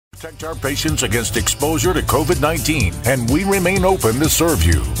protect our patients against exposure to COVID-19, and we remain open to serve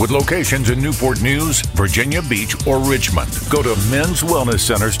you. With locations in Newport News, Virginia Beach, or Richmond, go to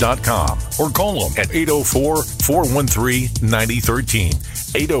menswellnesscenters.com or call them at 804-413-9013.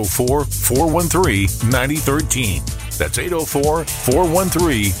 804-413-9013. That's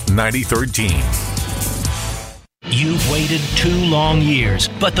 804-413-9013. You've waited 2 long years,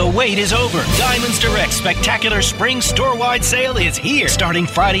 but the wait is over. Diamonds Direct's spectacular spring store-wide sale is here, starting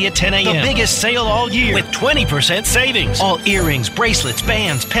Friday at 10 a.m. The biggest sale all year with 20% savings. All earrings, bracelets,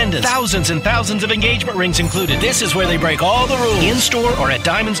 bands, pendants, thousands and thousands of engagement rings included. This is where they break all the rules. In-store or at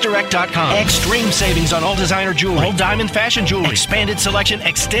diamondsdirect.com. Extreme savings on all designer jewelry, all diamond fashion jewelry, expanded selection,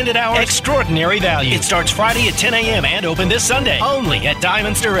 extended hours, extraordinary value. It starts Friday at 10 a.m. and open this Sunday, only at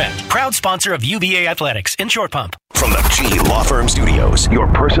Diamonds Direct. Proud sponsor of UVA Athletics in Short Pump. From the G Law Firm Studios, your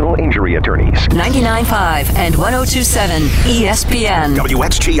personal injury attorneys. 99.5 and 102.7 ESPN.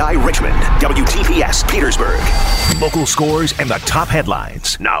 WXGI Richmond, WTPS Petersburg. Local scores and the top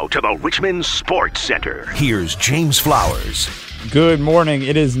headlines. Now to the Richmond Sports Center. Here's James Flowers. Good morning.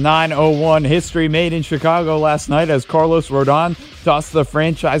 It is 9:01. History made in Chicago last night as Carlos Rodon tossed the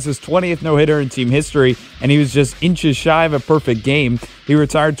franchise's 20th no-hitter in team history, and he was just inches shy of a perfect game. He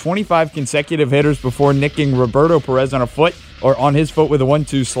retired 25 consecutive hitters before nicking Roberto Perez on his foot with a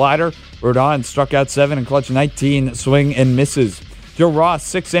 1-2 slider. Rodon struck out 7 and clutched 19 swing and misses. Joe Ross,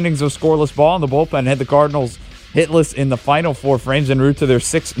 6 innings of scoreless ball in the bullpen, had the Cardinals hitless in the final 4 frames en route to their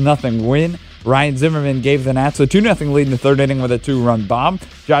 6-0 win. Ryan Zimmerman gave the Nats a 2-0 lead in the 3rd inning with a 2-run bomb.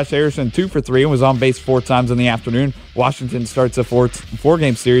 Josh Harrison 2 for 3 and was on base 4 times in the afternoon. Washington starts a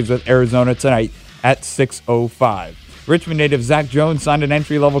 4-game series with Arizona tonight at 6:05. Richmond native Zach Jones signed an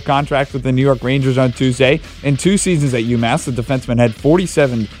entry-level contract with the New York Rangers on Tuesday. In 2 seasons at UMass, the defenseman had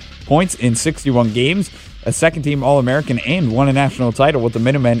 47 points in 61 games, a second-team All-American, and won a national title with the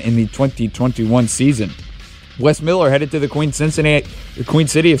Minutemen in the 2021 season. Wes Miller headed to the Queen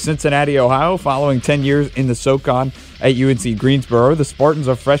City of Cincinnati, Ohio, following 10 years in the SoCon at UNC Greensboro. The Spartans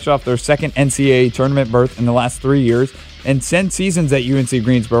are fresh off their second NCAA tournament berth in the last 3 years. And 10 seasons at UNC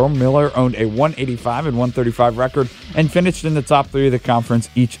Greensboro, Miller owned a 185 and 135 record and finished in the top 3 of the conference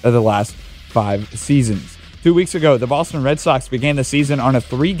each of the last 5 seasons. 2 weeks ago, the Boston Red Sox began the season on a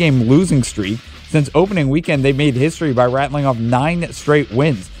 3-game losing streak. Since opening weekend, they made history by rattling off 9 straight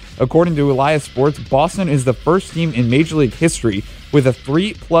wins. According to Elias Sports, Boston is the first team in Major League history with a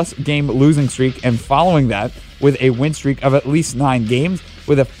 3+ game losing streak, and following that with a win streak of at least 9 games,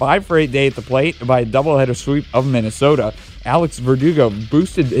 with a 5-for-8 day at the plate by a doubleheader sweep of Minnesota. Alex Verdugo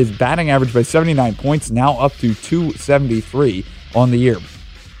boosted his batting average by 79 points, now up to 273 on the year.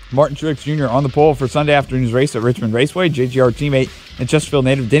 Martin Truex Jr. on the pole for Sunday afternoon's race at Richmond Raceway. JGR teammate and Chesterfield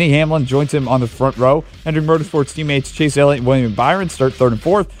native Denny Hamlin joins him on the front row. Hendrick Motorsports teammates Chase Elliott and William Byron start 3rd and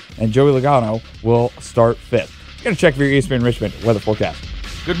 4th, and Joey Logano will start 5th. You're going to check for your ESPN Richmond weather forecast.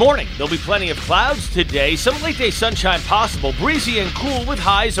 Good morning. There'll be plenty of clouds today. Some late-day sunshine possible. Breezy and cool with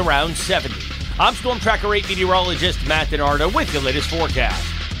highs around 70. I'm Storm Tracker 8 meteorologist Matt DiNardo with your latest forecast.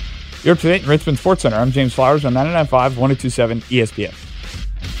 You're up to date in Richmond Sports Center. I'm James Flowers on 99.5, 102.7 ESPN.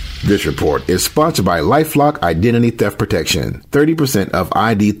 This report is sponsored by LifeLock Identity Theft Protection. 30% of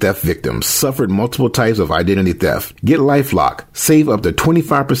ID theft victims suffered multiple types of identity theft. Get LifeLock. Save up to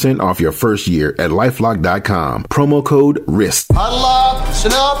 25% off your first year at LifeLock.com. Promo code RISK. Huddle up,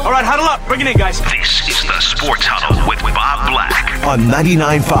 listen up. All right, huddle up. Bring it in, guys. This is the Sports Huddle with Bob Black on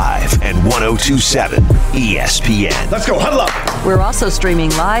 99.5 and 102.7 ESPN. Let's go, huddle up. We're also streaming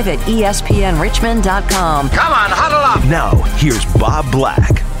live at ESPNRichmond.com. Come on, huddle up. Now, here's Bob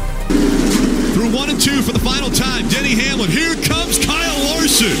Black. Through 1 and 2 for the final time, Denny Hamlin. Here comes Kyle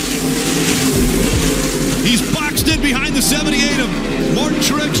Larson. He's boxed in behind the 78 of Martin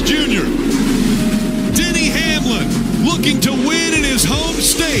Truex Jr. Denny Hamlin looking to win in his home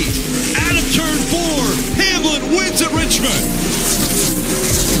state. Out of turn 4, Hamlin wins at Richmond.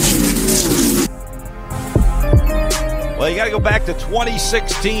 Well, you got to go back to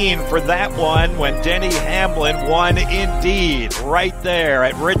 2016 for that one when Denny Hamlin won indeed right there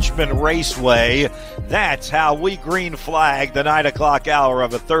at Richmond Raceway. That's how we green flag the 9 o'clock hour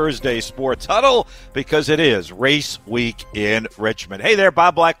of a Thursday Sports Huddle, because it is race week in Richmond. Hey there,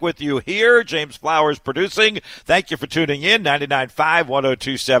 Bob Black with you here. James Flowers producing. Thank you for tuning in. 99.5,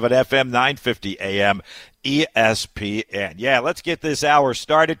 102.7 FM, 950 AM. ESPN. Yeah, let's get this hour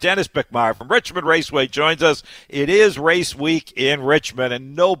started. Dennis Bickmeyer from Richmond Raceway joins us. It is race week in Richmond,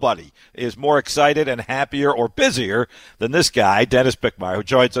 and nobody is more excited and happier or busier than this guy, Dennis Bickmeyer, who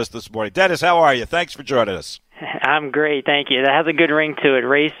joins us this morning. Dennis, how are you? Thanks for joining us. I'm great, thank you. That has a good ring to it,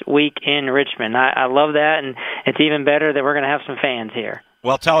 race week in Richmond. I love that, and it's even better that we're going to have some fans here.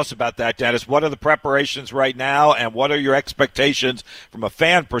 Well, tell us about that, Dennis. What are the preparations right now, and what are your expectations from a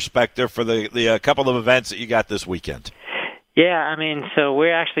fan perspective for the couple of events that you got this weekend? Yeah, I mean, so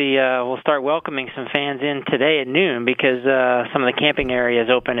we're actually we'll start welcoming some fans in today at noon because some of the camping areas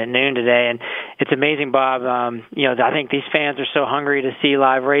open at noon today, and it's amazing, Bob. I think these fans are so hungry to see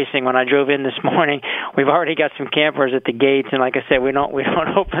live racing. When I drove in this morning, we've already got some campers at the gates, and like I said, we don't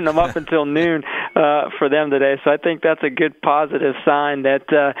open them up until noon for them today. So I think that's a good positive sign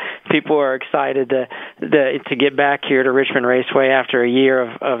that people are excited to get back here to Richmond Raceway after a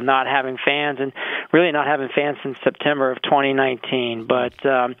year of not having fans, and really not having fans since September of 2019, but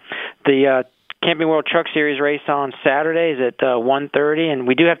the Camping World Truck Series race on Saturday is at 1:30, and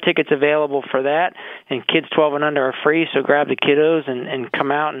we do have tickets available for that, and kids 12 and under are free, so grab the kiddos and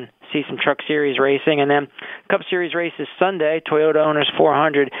come out and see some Truck Series racing. And then Cup Series race is Sunday, Toyota Owners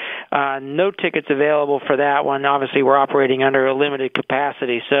 400. No tickets available for that one. Obviously, we're operating under a limited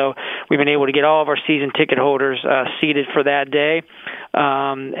capacity, so we've been able to get all of our season ticket holders seated for that day,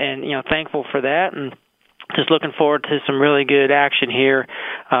 and thankful for that. And just looking forward to some really good action here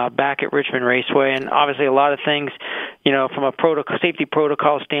back at Richmond Raceway. And obviously a lot of things, from a safety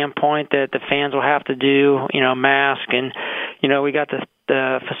protocol standpoint that the fans will have to do, mask. And, we got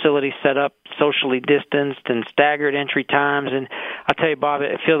the facility set up socially distanced and staggered entry times. And I'll tell you, Bob,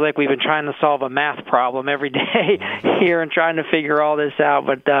 it feels like we've been trying to solve a math problem every day here and trying to figure all this out,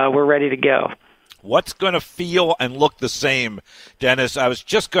 but we're ready to go. What's going to feel and look the same, Dennis? I was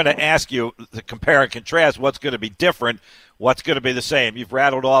just going to ask you to compare and contrast what's going to be different, what's going to be the same. You've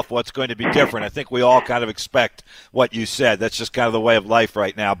rattled off what's going to be different. I think we all kind of expect what you said. That's just kind of the way of life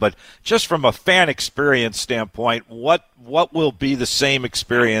right now. But just from a fan experience standpoint, what will be the same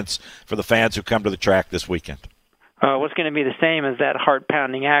experience for the fans who come to the track this weekend? What's going to be the same is that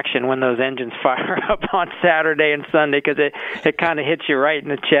heart-pounding action when those engines fire up on Saturday and Sunday, because it kind of hits you right in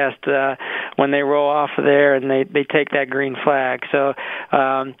the chest when they roll off of there and they take that green flag. So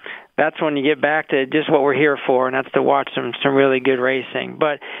that's when you get back to just what we're here for, and that's to watch some really good racing.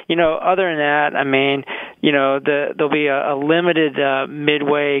 But, other than that, I mean, there'll be a limited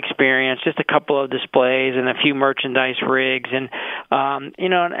midway experience, just a couple of displays and a few merchandise rigs. And,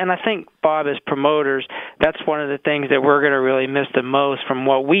 and I think, Bob, as promoters, that's one of the things that we're going to really miss the most from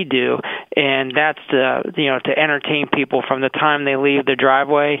what we do, and that's to entertain people from the time they leave the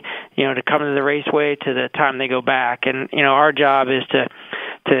driveway, to come to the raceway to the time they go back. And, our job is to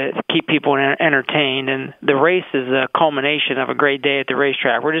keep people entertained, and the race is a culmination of a great day at the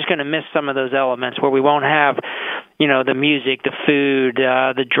racetrack. We're just going to miss some of those elements where we won't have, the music, the food,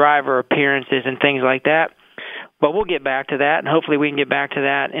 the driver appearances and things like that. But we'll get back to that, and hopefully we can get back to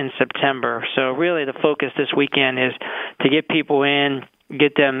that in September. So really the focus this weekend is to get people in,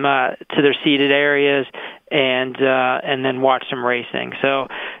 get them to their seated areas, and then watch some racing. So,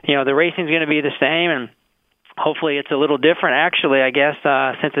 the racing's going to be the same, and hopefully it's a little different, actually, I guess,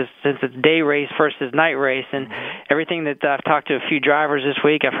 since it's day race versus night race. And everything that I've talked to a few drivers this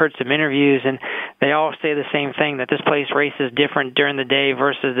week, I've heard some interviews, and they all say the same thing, that this place races different during the day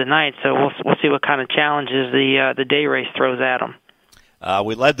versus the night. So we'll see what kind of challenges the day race throws at them.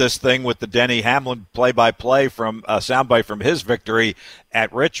 We led this thing with the Denny Hamlin play-by-play from soundbite from his victory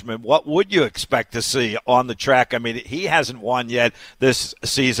at Richmond. What would you expect to see on the track? I mean, he hasn't won yet this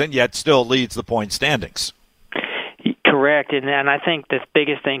season, yet still leads the point standings. Correct, and I think the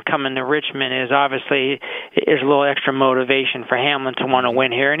biggest thing coming to Richmond is obviously there's a little extra motivation for Hamlin to want to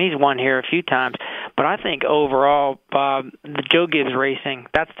win here, and he's won here a few times. But I think overall, Bob, the Joe Gibbs Racing,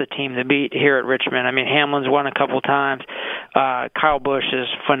 that's the team to beat here at Richmond. I mean, Hamlin's won a couple times. Kyle Busch is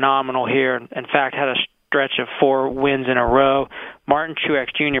phenomenal here. In fact, had a stretch of 4 wins in a row. Martin Truex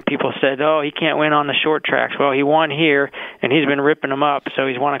Jr., people said, he can't win on the short tracks. Well, he won here, and he's been ripping them up. So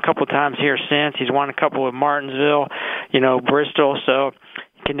he's won a couple times here since. He's won a couple with Martinsville, Bristol. So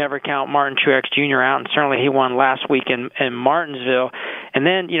you can never count Martin Truex Jr. out, and certainly he won last week in Martinsville. And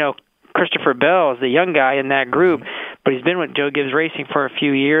then, Christopher Bell is the young guy in that group, but he's been with Joe Gibbs Racing for a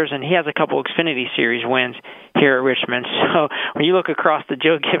few years, and he has a couple Xfinity Series wins here at Richmond. So when you look across the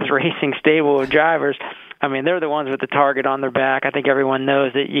Joe Gibbs Racing stable of drivers, I mean, they're the ones with the target on their back. I think everyone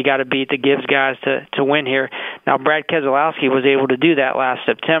knows that you got to beat the Gibbs guys to win here. Now, Brad Keselowski was able to do that last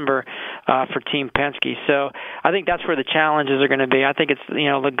September for Team Penske. So I think that's where the challenges are going to be. I think it's,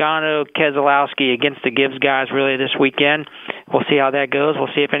 Logano, Keselowski against the Gibbs guys really this weekend. We'll see how that goes.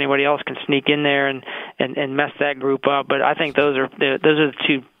 We'll see if anybody else can sneak in there and mess that group up. But I think those are the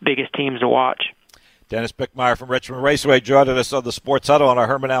 2 biggest teams to watch. Dennis Bickmeyer from Richmond Raceway joining us on the Sports Huddle on our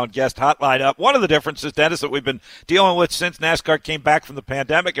Herman Allen guest hotline. One of the differences, Dennis, that we've been dealing with since NASCAR came back from the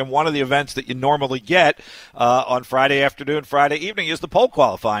pandemic, and one of the events that you normally get on Friday afternoon, Friday evening, is the pole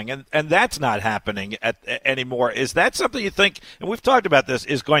qualifying, and that's not happening anymore. Is that something you think, and we've talked about this,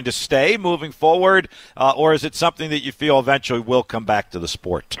 is going to stay moving forward, or is it something that you feel eventually will come back to the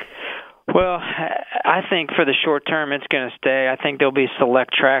sport? Well, I think for the short term it's going to stay. I think there'll be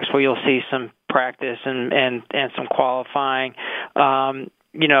select tracks where you'll see some practice and some qualifying.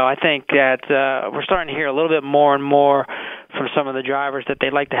 I think that we're starting to hear a little bit more and more from some of the drivers that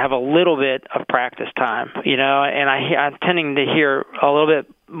they'd like to have a little bit of practice time, and I'm tending to hear a little bit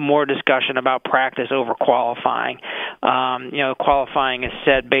more discussion about practice over qualifying. Qualifying is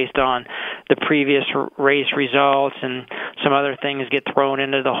set based on the previous race results, and some other things get thrown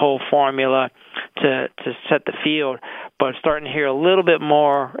into the whole formula to set the field. But starting to hear a little bit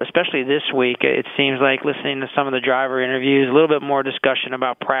more, especially this week, it seems like listening to some of the driver interviews, a little bit more discussion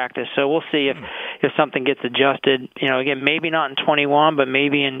about practice. So we'll see if something gets adjusted. Again, maybe not in 21, but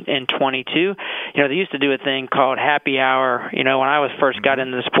maybe in 22. They used to do a thing called happy hour. When I was first got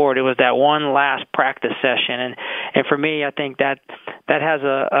into the sport, it was that one last practice session, and for me, I think that has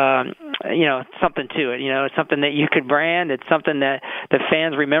something to it. It's something that you could brand. It's something that the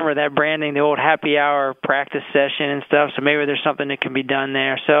fans remember, that branding, the old happy hour practice session and stuff. So maybe there's something that can be done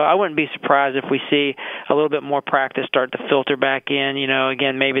there. So I wouldn't be surprised if we see a little bit more practice start to filter back in,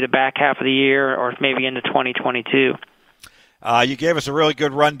 again, maybe the back half of the year or maybe into 2022. You gave us a really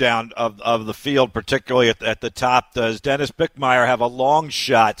good rundown of the field, particularly at the top. Does Dennis Bickmeyer have a long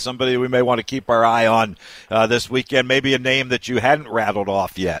shot, somebody we may want to keep our eye on this weekend, maybe a name that you hadn't rattled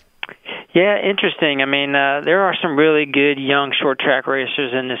off yet? Yeah, interesting. I mean, there are some really good young short track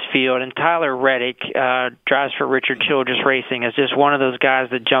racers in this field, and Tyler Reddick drives for Richard Childress Racing. Is just one of those guys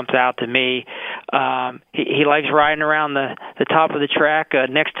that jumps out to me. He likes riding around the top of the track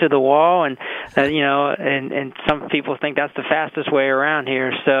next to the wall, and and some people think that's the fastest way around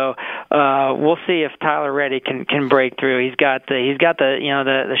here. So we'll see if Tyler Reddick can break through. He's got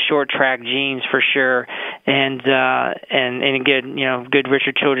the short track genes for sure, and a good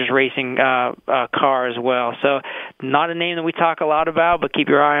Richard Childress Racing car as well. So not a name that we talk a lot about, but keep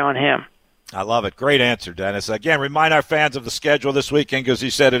your eye on him. I love it. Great answer, Dennis. Again, remind our fans of the schedule this weekend, because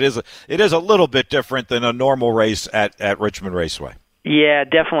you said it is a little bit different than a normal race at Richmond Raceway. Yeah,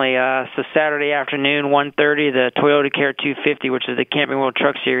 definitely. So Saturday afternoon, 1:30, the Toyota Care 250, which is the Camping World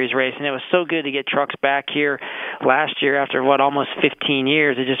Truck Series race. And it was so good to get trucks back here last year after, almost 15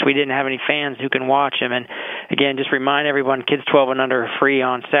 years. We didn't have any fans who can watch them. And, again, just remind everyone, kids 12 and under are free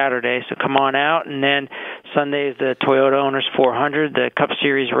on Saturday. So come on out. And then Sunday is the Toyota Owners 400, the Cup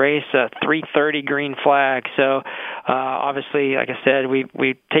Series race, 3:30 green flag. So, obviously, like I said, we've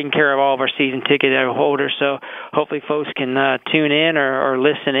taken care of all of our season ticket holders. So hopefully folks can tune in or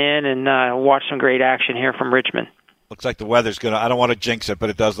listen in and watch some great action here from Richmond. Looks like the weather's going to, I don't want to jinx it, but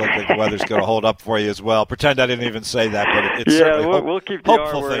it does look like the weather's going to hold up for you as well. Pretend I didn't even say that, but it's certainly we'll keep the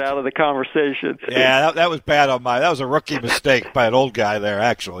R word out of the conversation. Yeah, that was bad on that was a rookie mistake by an old guy there,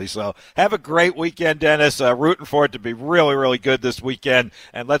 actually. So have a great weekend, Dennis. Rooting for it to be really, really good this weekend.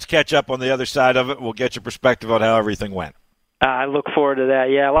 And let's catch up on the other side of it. We'll get your perspective on how everything went. I look forward to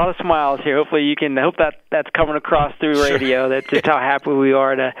that. Yeah, a lot of smiles here. Hopefully you can hope that's coming across through radio. That's just how happy we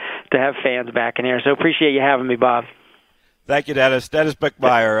are to have fans back in here. So appreciate you having me, Bob. Thank you, Dennis. Dennis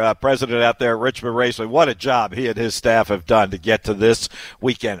Bickmeyer, president out there at Richmond Raceway. What a job he and his staff have done to get to this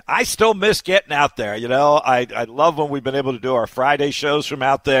weekend. I still miss getting out there. I love when we've been able to do our Friday shows from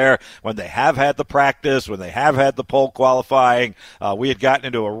out there, when they have had the practice, when they have had the pole qualifying. We had gotten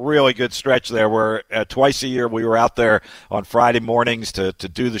into a really good stretch there where twice a year we were out there on Friday mornings to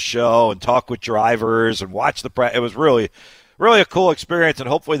do the show and talk with drivers and watch the practice. It was really a cool experience, and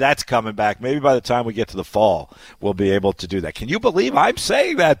hopefully that's coming back. Maybe by the time we get to the fall, we'll be able to do that. Can you believe I'm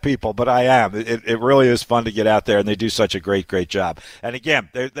saying that, people? But I am. It really is fun to get out there, and they do such a great, great job. And again,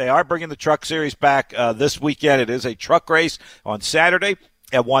 they are bringing the Truck Series back this weekend. It is a truck race on Saturday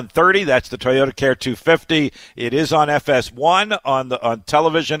at 1:30. That's the Toyota Care 250. It is on FS1 on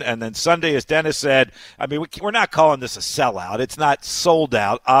television, and then Sunday, as Dennis said, I mean, we're not calling this a sellout. It's not sold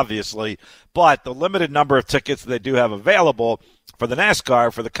out, obviously, but the limited number of tickets they do have available for the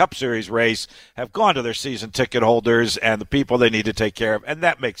NASCAR, for the Cup Series race, have gone to their season ticket holders and the people they need to take care of, and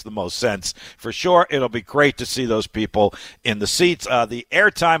that makes the most sense. For sure, it'll be great to see those people in the seats. The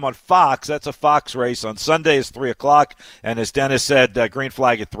airtime on Fox, that's a Fox race on Sunday, is 3 o'clock, and as Dennis said, green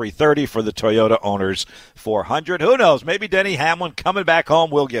flag at 3:30 for the Toyota Owners 400. Who knows? Maybe Denny Hamlin coming back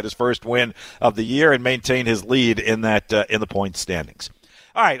home will get his first win of the year and maintain his lead in that in the point standings.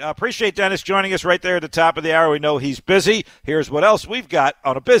 All right, appreciate Dennis joining us right there at the top of the hour. We know he's busy. Here's what else we've got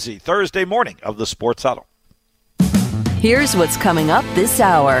on a busy Thursday morning of the Sports Huddle. Here's what's coming up this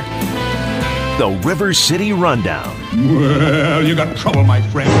hour. The River City Rundown. Well, you got trouble, my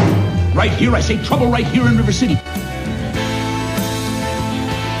friend. Right here, I say trouble right here in River City.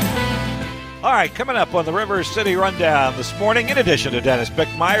 All right, coming up on the River City Rundown this morning, in addition to Dennis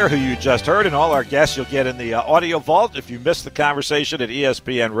Bickmeyer, who you just heard, and all our guests you'll get in the audio vault if you missed the conversation at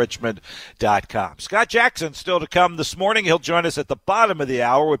ESPNRichmond.com. Scott Jackson still to come this morning. He'll join us at the bottom of the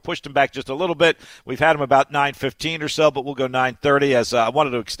hour. We pushed him back just a little bit. We've had him about 9:15 or so, but we'll go 9:30 as I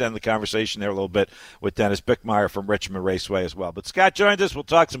wanted to extend the conversation there a little bit with Dennis Bickmeyer from Richmond Raceway as well. But Scott joins us. We'll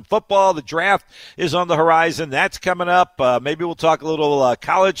talk some football. The draft is on the horizon. That's coming up. Maybe we'll talk a little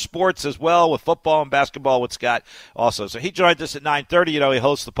college sports as well, with football and basketball with Scott also. So he joined us at 9:30. He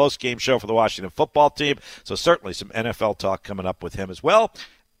hosts the post-game show for the Washington football team. So certainly some NFL talk coming up with him as well.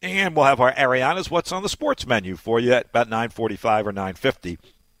 And we'll have our Ariana's What's on the Sports menu for you at about 9:45 or 9:50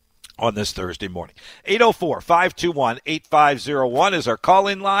 on this Thursday morning. 804-521-8501 is our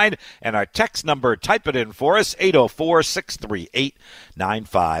call-in line, and our text number, type it in for us,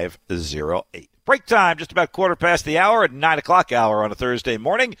 804-638-9508. Break time, just about quarter past the hour at 9 o'clock hour on a Thursday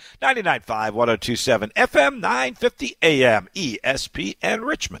morning. 99.5, 102.7 FM, 950 AM, ESPN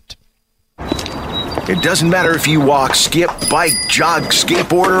Richmond. It doesn't matter if you walk, skip, bike, jog,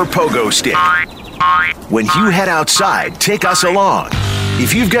 skateboard, or pogo stick. When you head outside, take us along.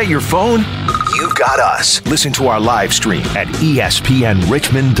 If you've got your phone, you've got us. Listen to our live stream at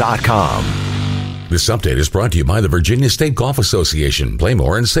ESPNRichmond.com. This update is brought to you by the Virginia State Golf Association. Play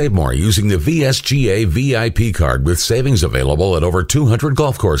more and save more using the VSGA VIP card with savings available at over 200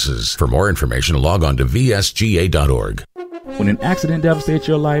 golf courses. For more information, log on to VSGA.org. When an accident devastates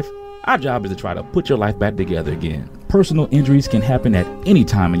your life, our job is to try to put your life back together again. Personal injuries can happen at any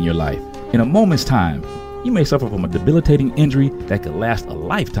time in your life. In a moment's time, you may suffer from a debilitating injury that could last a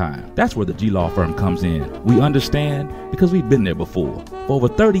lifetime. That's where the G Law Firm comes in. We understand because we've been there before. For over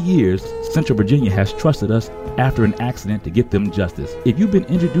 30 years, Central Virginia has trusted us after an accident to get them justice. If you've been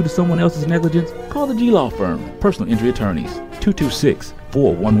injured due to someone else's negligence, call the G Law Firm. Personal Injury Attorneys,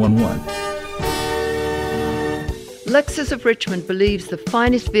 226-4111. Lexus of Richmond believes the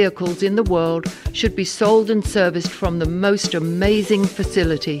finest vehicles in the world should be sold and serviced from the most amazing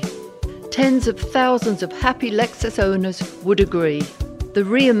facility. Tens of thousands of happy Lexus owners would agree. The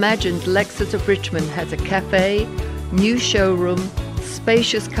reimagined Lexus of Richmond has a cafe, new showroom,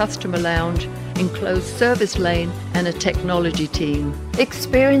 spacious customer lounge, enclosed service lane, and a technology team.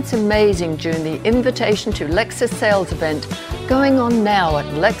 Experience amazing during the Invitation to Lexus sales event going on now at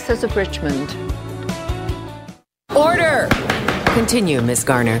Lexus of Richmond. Order! Continue, Ms.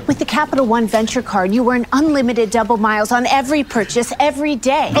 Garner. With the Capital One Venture Card, you earn unlimited double miles on every purchase every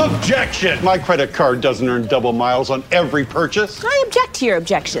day. Objection! My credit card doesn't earn double miles on every purchase. I object to your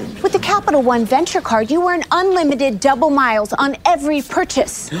objection. With the Capital One Venture Card, you earn unlimited double miles on every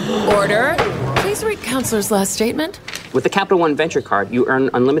purchase. Order! Please read Counselor's last statement. With the Capital One Venture Card, you earn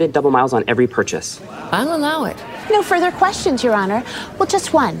unlimited double miles on every purchase. I'll allow it. No further questions, Your Honor. Well,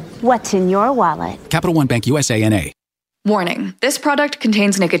 just one. What's in your wallet? Capital One Bank USA, N.A. Warning, this product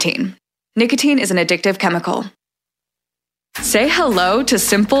contains nicotine. Nicotine is an addictive chemical. Say hello to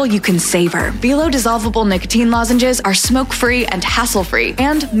simple you can savor. Velo dissolvable nicotine lozenges are smoke-free and hassle-free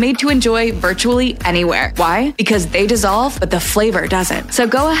and made to enjoy virtually anywhere. Why? Because they dissolve, but the flavor doesn't. So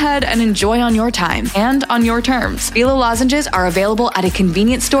go ahead and enjoy on your time and on your terms. Velo lozenges are available at a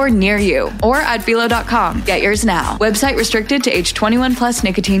convenience store near you or at Velo.com. Get yours now. Website restricted to age 21 plus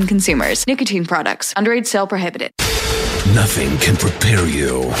nicotine consumers. Nicotine products. Underage sale prohibited. Nothing can prepare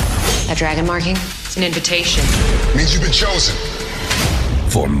you. That dragon marking? It's an invitation. Means you've been chosen.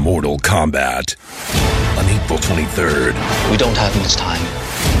 For Mortal Kombat. On April 23rd. We don't have much time.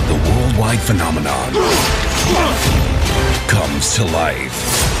 The worldwide phenomenon comes to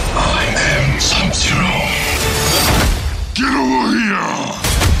life. I am Sub-Zero. Get over here!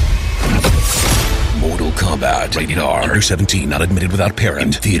 Mortal Kombat. Rated R. Under 17. Not admitted without parent.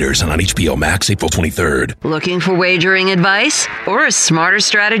 In theaters and on HBO Max April 23rd. Looking for wagering advice or a smarter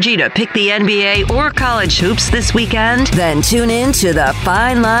strategy to pick the NBA or college hoops this weekend? Then tune in to The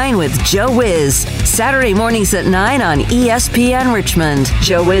Fine Line with Joe Wiz. Saturday mornings at 9 on ESPN Richmond.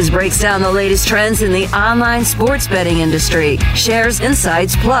 Joe Wiz breaks down the latest trends in the online sports betting industry. Shares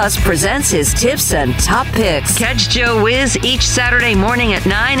insights plus presents his tips and top picks. Catch Joe Wiz each Saturday morning at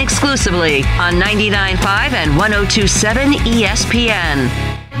 9 exclusively on 99.5 and 102.7 ESPN.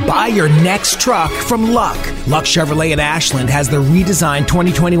 Buy your next truck from Luck. Luck Chevrolet in Ashland has the redesigned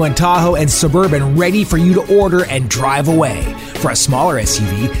 2021 Tahoe and Suburban ready for you to order and drive away. For a smaller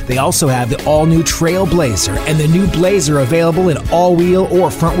SUV, they also have the all-new Trailblazer and the new Blazer available in all-wheel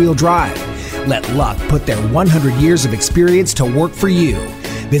or front-wheel drive. Let Luck put their 100 years of experience to work for you.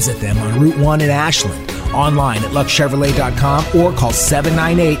 Visit them on Route 1 in Ashland, online at luckchevrolet.com or call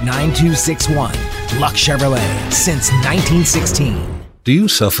 798-9261. Luck Chevrolet, since 1916. Do you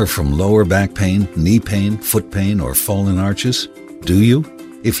suffer from lower back pain, knee pain, foot pain, or fallen arches? Do you?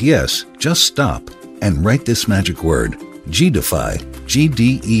 If yes, just stop and write this magic word, G-Defy,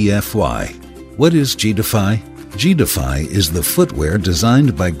 G-D-E-F-Y. What is G-Defy? G-Defy is the footwear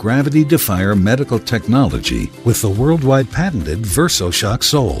designed by Gravity Defier Medical Technology with the worldwide patented VersoShock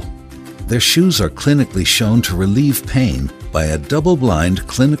sole. Their shoes are clinically shown to relieve pain by a double-blind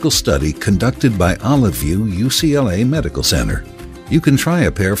clinical study conducted by Olive View UCLA Medical Center. You can try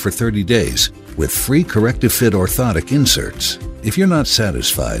a pair for 30 days with free corrective fit orthotic inserts. If you're not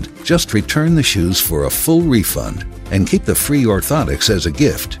satisfied, just return the shoes for a full refund and keep the free orthotics as a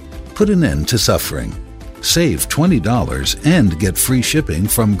gift. Put an end to suffering. Save $20 and get free shipping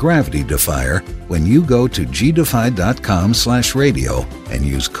from Gravity Defier when you go to gdefy.com/radio and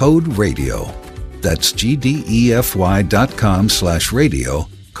use code RADIO. That's gdefy.com/radio,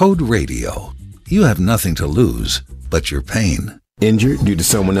 code RADIO. You have nothing to lose but your pain. Injured due to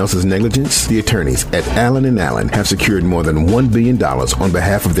someone else's negligence? The attorneys at Allen & Allen have secured more than $1 billion on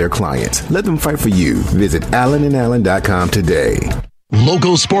behalf of their clients. Let them fight for you. Visit allenandallen.com today.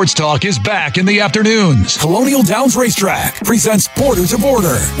 Local sports talk is back in the afternoons. Colonial Downs Racetrack presents Border to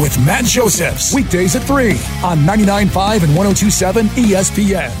Border with Matt Josephs. Weekdays at 3 on 99.5 and 102.7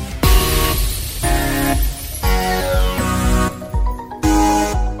 ESPN.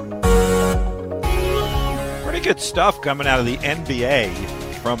 Pretty good stuff coming out of the NBA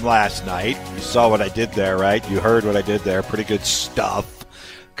from last night. You saw what I did there, right? You heard what I did there. Pretty good stuff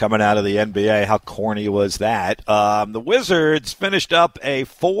coming out of the NBA. How corny was that? The Wizards finished up a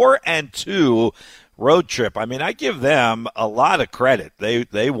 4-2 road trip. I mean, I give them a lot of credit.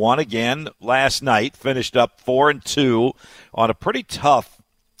 They won again last night, finished up 4-2 on a pretty tough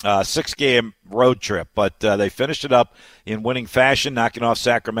 6-game road trip, but they finished it up in winning fashion, knocking off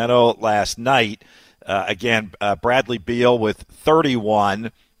Sacramento last night. Bradley Beal with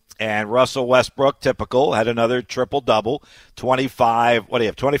 31. And Russell Westbrook, typical, had another triple-double, 25,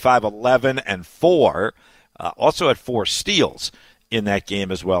 11, and 4. Also had 4 steals in that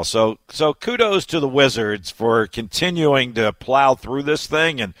game as well. So kudos to the Wizards for continuing to plow through this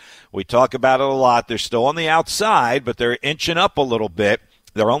thing. And we talk about it a lot. They're still on the outside, but they're inching up a little bit.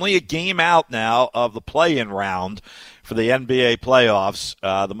 They're only a game out now of the play-in round for the NBA playoffs,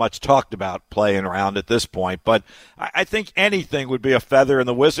 the much-talked-about play-in round at this point. But I think anything would be a feather in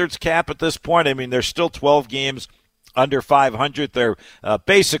the Wizards' cap at this point. I mean, they're still 12 games under 500. They're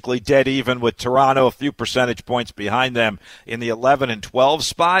basically dead even with Toronto, a few percentage points behind them in the 11 and 12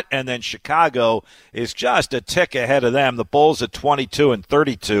 spot. And then Chicago is just a tick ahead of them. The Bulls at 22 and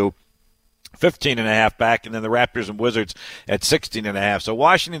 32. 15.5 back, and then the Raptors and Wizards at 16.5. So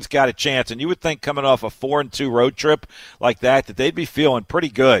Washington's got a chance, and you would think coming off a 4-2 road trip like that they'd be feeling pretty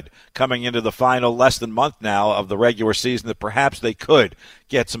good coming into the final less than month now of the regular season, that perhaps they could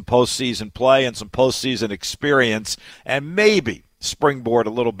get some postseason play and some postseason experience and maybe springboard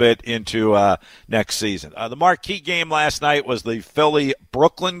a little bit into next season. The marquee game last night was the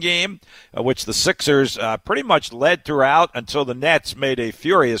Philly-Brooklyn game, which the Sixers pretty much led throughout until the Nets made a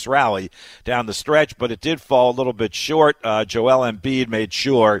furious rally down the stretch, but it did fall a little bit short. Joel Embiid made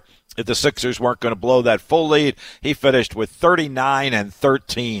sure that the Sixers weren't going to blow that full lead. He finished with 39 and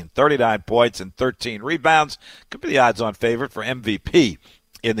 13, 39 points and 13 rebounds. Could be the odds-on favorite for MVP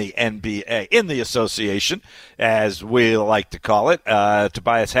in the NBA, in the association, as we like to call it.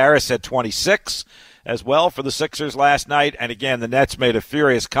 Tobias Harris had 26 as well for the Sixers last night. And again, the Nets made a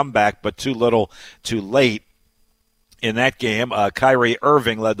furious comeback, but too little, too late in that game. Kyrie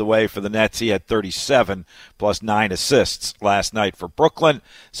Irving led the way for the Nets. He had 37 plus 9 assists last night for Brooklyn.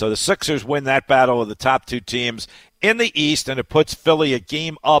 So the Sixers win that battle of the top two teams in the East, and it puts Philly a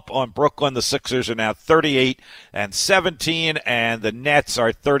game up on Brooklyn. The Sixers are now 38 and 17, and the Nets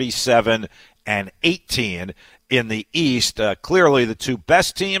are 37 and 18 in the East. Clearly the two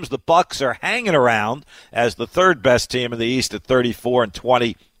best teams. The Bucks are hanging around as the third best team in the East at 34 and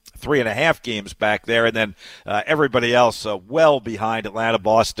 20. 3.5 games back there. And then everybody else well behind Atlanta,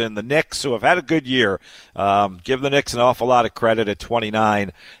 Boston. The Knicks, who have had a good year, give the Knicks an awful lot of credit at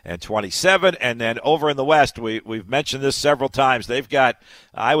 29 and 27. And then over in the West, we've mentioned this several times. They've got,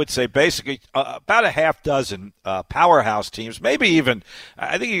 I would say, basically about a half dozen powerhouse teams, maybe even,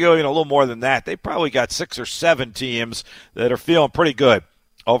 I think you go a little more than that. They probably got 6 or 7 teams that are feeling pretty good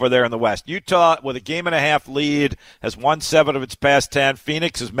over there in the West. Utah, with a 1.5 lead, has won 7 of its past 10.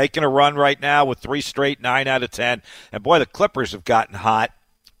 Phoenix is making a run right now with 3 straight, 9 out of 10. And boy, the Clippers have gotten hot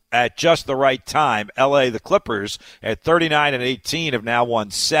at just the right time. LA, the Clippers, at 39 and 18, have now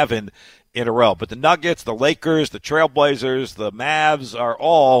won 7 in a row. But the Nuggets, the Lakers, the Trailblazers, the Mavs are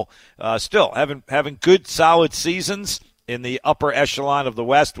all still having good, solid seasons in the upper echelon of the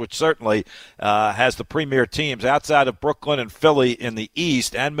West, which certainly has the premier teams outside of Brooklyn and Philly in the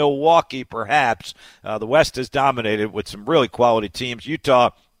East, and Milwaukee perhaps. The West is dominated with some really quality teams.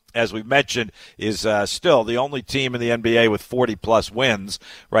 Utah, as we've mentioned, is still the only team in the NBA with 40-plus wins.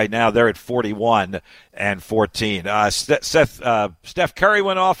 Right now they're at 41 and 14. Steph Curry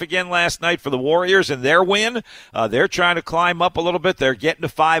went off again last night for the Warriors in their win. They're trying to climb up a little bit. They're getting to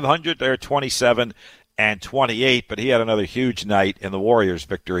 500. They're 27 and 28, but he had another huge night in the Warriors'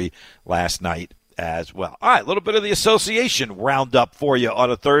 victory last night as well. All right, a little bit of the association roundup for you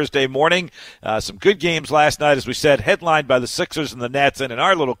on a Thursday morning. Some good games last night, as we said, headlined by the Sixers and the Nets, and in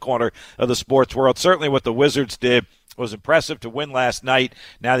our little corner of the sports world, certainly what the Wizards did was impressive to win last night.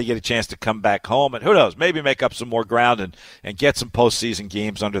 Now they get a chance to come back home, and who knows, maybe make up some more ground and get some postseason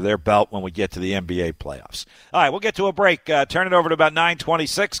games under their belt when we get to the NBA playoffs. All right, we'll get to a break. Turn it over to about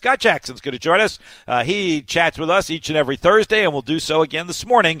 9:26. Scott Jackson's going to join us. He chats with us each and every Thursday, and we'll do so again this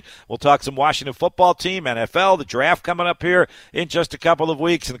morning. We'll talk some Washington football team, NFL, the draft coming up here in just a couple of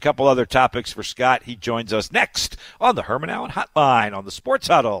weeks, and a couple other topics for Scott. He joins us next on the Herman Allen Hotline on the Sports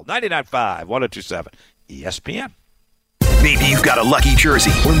Huddle, 99.5, 102.7 ESPN. Maybe you've got a lucky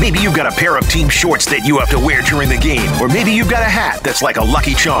jersey, or maybe you've got a pair of team shorts that you have to wear during the game, or maybe you've got a hat that's like a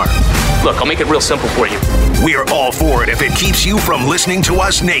lucky charm. Look, I'll make it real simple for you. We're all for it if it keeps you from listening to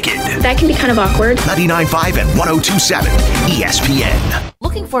us naked. That can be kind of awkward. 99.5 and 102.7 ESPN.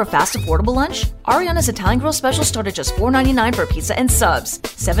 Looking for a fast, affordable lunch? Ariana's Italian Grill special start at just $4.99 for pizza and subs.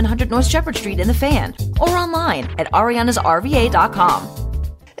 700 North Shepherd Street in the Fan. Or online at arianasrva.com.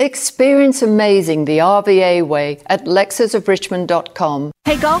 Experience amazing the RVA way at lexusofrichmond.com.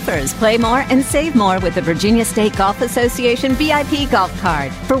 Hey golfers, play more and save more with the Virginia State Golf Association VIP Golf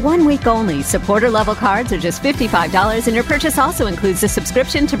Card. For 1 week only, supporter-level cards are just $55, and your purchase also includes a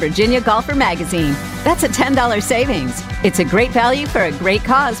subscription to Virginia Golfer Magazine. That's a $10 savings. It's a great value for a great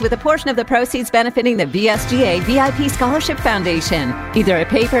cause, with a portion of the proceeds benefiting the VSGA VIP Scholarship Foundation. Either a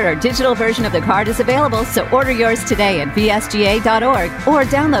paper or digital version of the card is available, so order yours today at vsga.org or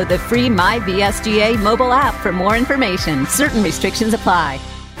download the free My VSGA mobile app for more information. Certain restrictions apply.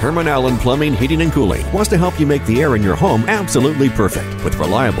 Herman Allen Plumbing, Heating, and Cooling wants to help you make the air in your home absolutely perfect with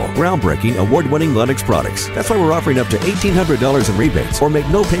reliable, groundbreaking, award-winning Lennox products. That's why we're offering up to $1,800 in rebates or make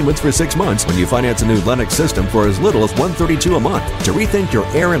no payments for 6 months when you finance a new Lennox system for as little as $132 a month. To rethink your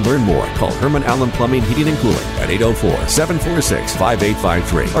air and learn more, call Herman Allen Plumbing, Heating, and Cooling at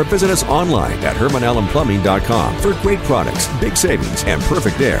 804-746-5853 or visit us online at hermanallenplumbing.com for great products, big savings, and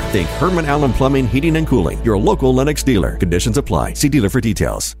perfect air. Think Herman Allen Plumbing, Heating, and Cooling, your local Lennox dealer. Conditions apply. See dealer for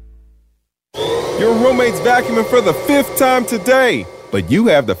details. Your roommate's vacuuming for the 5th time today. But you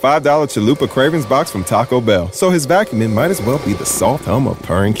have the $5 Chalupa Cravings box from Taco Bell, so his vacuuming might as well be the soft hum of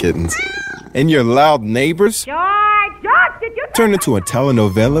purring kittens. And your loud neighbors turn into a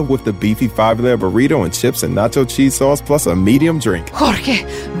telenovela with the beefy 5-layer burrito and chips and nacho cheese sauce plus a medium drink. Jorge,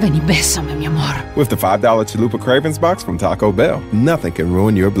 ven y bésame, mi amor. With the $5 Chalupa Cravings box from Taco Bell, nothing can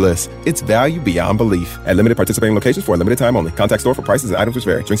ruin your bliss. It's value beyond belief. At limited participating locations for a limited time only. Contact store for prices and items which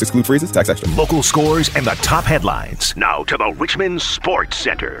vary. Drinks exclude freezes, tax extra. Local scores and the top headlines. Now to the Richmond Sports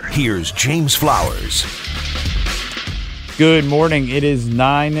Center. Here's James Flowers. Good morning. It is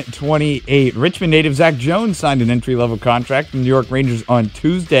 9:28. Richmond native Zach Jones signed an entry-level contract from the New York Rangers on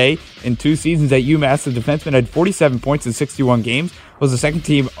Tuesday. In 2 seasons at UMass, the defenseman had 47 points in 61 games, was the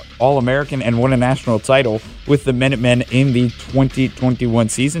second-team All-American, and won a national title with the Minutemen in the 2021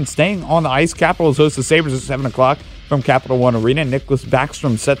 season. Staying on the ice, Capitals host the Sabres at 7 o'clock from Capital One Arena. Nicholas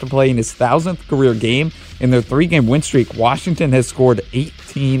Backstrom set to play in his 1,000th career game. In their 3-game win streak, Washington has scored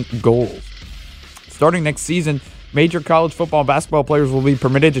 18 goals. Starting next season, major college football and basketball players will be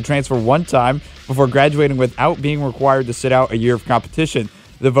permitted to transfer one time before graduating without being required to sit out a year of competition.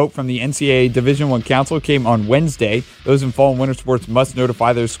 The vote from the NCAA Division I Council came on Wednesday. Those in fall and winter sports must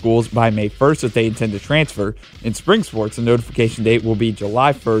notify their schools by May 1st that they intend to transfer. In spring sports, the notification date will be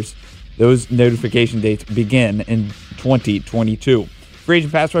July 1st. Those notification dates begin in 2022. Free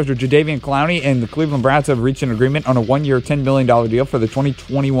agent pass rusher Jadeveon Clowney and the Cleveland Browns have reached an agreement on a one-year, $10 million deal for the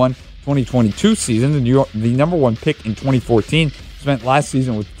 2021-2022 season. The number one pick in 2014 spent last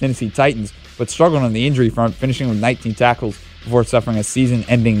season with the Tennessee Titans, but struggled on the injury front, finishing with 19 tackles before suffering a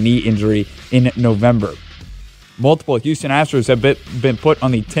season-ending knee injury in November. Multiple Houston Astros have been put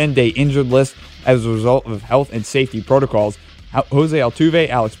on the 10-day injured list as a result of health and safety protocols. Jose Altuve,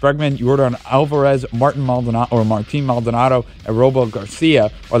 Alex Bregman, Yordan Alvarez, Martin Maldonado, and Robo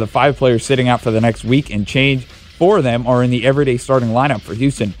Garcia are the 5 players sitting out for the next week and change. 4 of them are in the everyday starting lineup for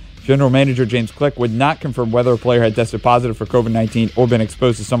Houston. General Manager James Click would not confirm whether a player had tested positive for COVID-19 or been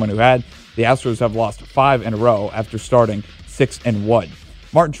exposed to someone who had. The Astros have lost 5 in a row after starting 6-1.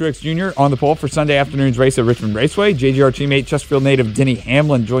 Martin Truex Jr. on the pole for Sunday afternoon's race at Richmond Raceway. JGR teammate Chesterfield native Denny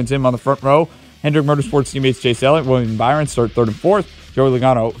Hamlin joins him on the front row. Hendrick Motorsports teammates Chase Elliott, William Byron start 3rd and 4th. Joey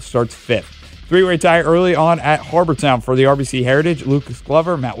Logano starts 5th. Three-way tie early on at Harbortown for the RBC Heritage. Lucas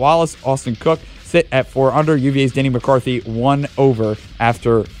Glover, Matt Wallace, Austin Cook sit at 4 under. UVA's Denny McCarthy 1 over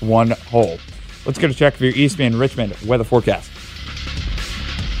after 1 hole. Let's get a check for your ESPN Richmond weather forecast.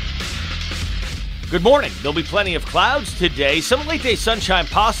 Good morning. There'll be plenty of clouds today. Some late-day sunshine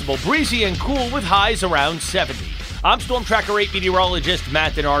possible. Breezy and cool with highs around 70. I'm Storm Tracker 8 meteorologist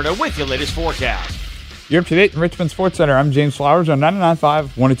Matt DiNardo with your latest forecast. You're up to date in Richmond Sports Center. I'm James Flowers on 99.5,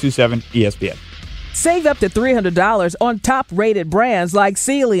 102.7 ESPN. Save up to $300 on top-rated brands like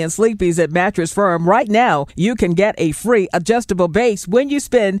Sealy and Sleepy's at Mattress Firm. Right now, you can get a free adjustable base when you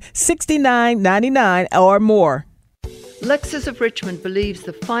spend $69.99 or more. Lexus of Richmond believes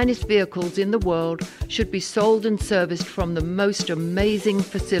the finest vehicles in the world should be sold and serviced from the most amazing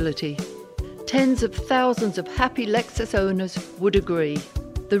facility. Tens of thousands of happy Lexus owners would agree.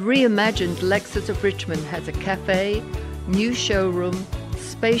 The reimagined Lexus of Richmond has a cafe, new showroom,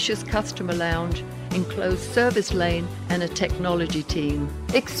 spacious customer lounge, enclosed service lane, and a technology team.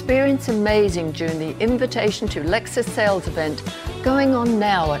 Experience amazing during the Invitation to Lexus sales event going on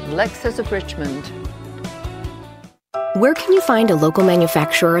now at Lexus of Richmond. Where can you find a local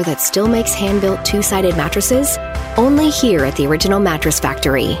manufacturer that still makes hand-built two-sided mattresses? Only here at the Original Mattress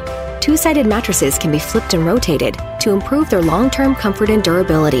Factory. Two-sided mattresses can be flipped and rotated to improve their long-term comfort and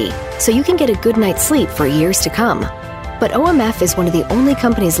durability, so you can get a good night's sleep for years to come. But OMF is one of the only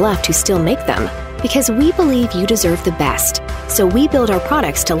companies left who still make them, because we believe you deserve the best, so we build our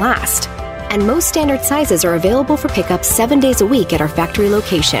products to last. And most standard sizes are available for pickup 7 days a week at our factory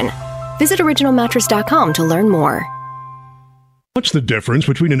location. Visit originalmattress.com to learn more. What's the difference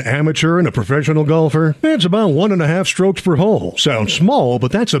between an amateur and a professional golfer? It's about 1.5 strokes per hole. Sounds small,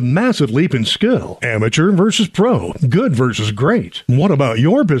 but that's a massive leap in skill. Amateur versus pro. Good versus great. What about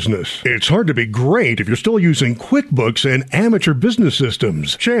your business? It's hard to be great if you're still using QuickBooks and amateur business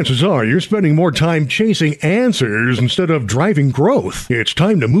systems. Chances are you're spending more time chasing answers instead of driving growth. It's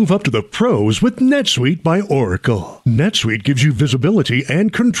time to move up to the pros with NetSuite by Oracle. NetSuite gives you visibility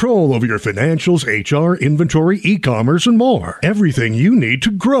and control over your financials, HR, inventory, e-commerce, and more. Everything you need to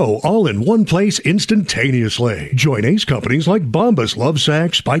grow all in one place instantaneously. Join ace companies like Bombas,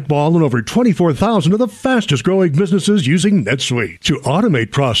 Lovesac, Spikeball, and over 24,000 of the fastest growing businesses using NetSuite to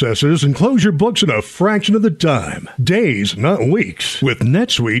automate processes and close your books in a fraction of the time. Days, not weeks. With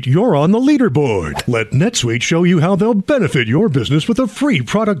NetSuite, you're on the leaderboard. Let NetSuite show you how they'll benefit your business with a free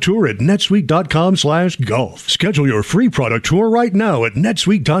product tour at netsuite.com/golf. Schedule your free product tour right now at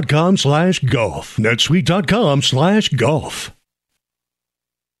netsuite.com/golf. netsuite.com/golf.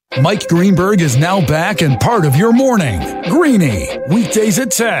 Mike Greenberg is now back and part of your morning. Greeny, weekdays at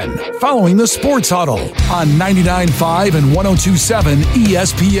 10, following the Sports Huddle on 99.5 and 102.7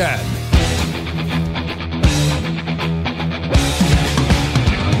 ESPN.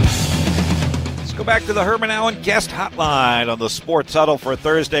 Go back to the Herman Allen guest hotline on the Sports Huddle for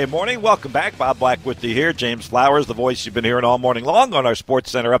Thursday morning. Welcome back. Bob Black with you here. James Flowers, the voice you've been hearing all morning long on our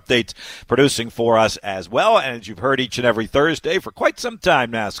Sports Center updates, producing for us as well. And as you've heard each and every Thursday for quite some time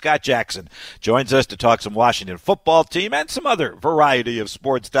now, Scott Jackson joins us to talk some Washington football team and some other variety of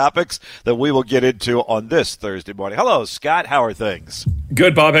sports topics that we will get into on this Thursday morning. Hello, Scott. How are things?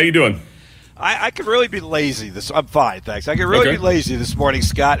 Good, Bob. How you doing? I could really be lazy I'm fine, thanks. I could really be lazy this morning,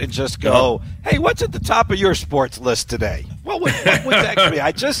 Scott, and just go, hey, what's at the top of your sports list today? What would that be?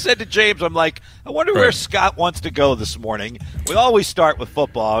 I just said to James, I'm like, I wonder where Scott wants to go this morning. We always start with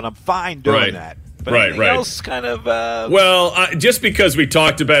football, and I'm fine doing that. But anything else kind of... just because we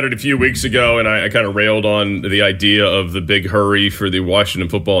talked about it a few weeks ago, and I kind of railed on the idea of the big hurry for the Washington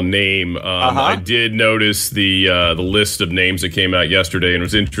football name, I did notice the list of names that came out yesterday, and it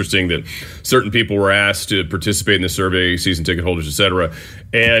was interesting that certain people were asked to participate in the survey, season ticket holders, etc.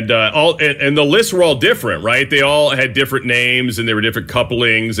 And the lists were all different, right? They all had different names, and they were different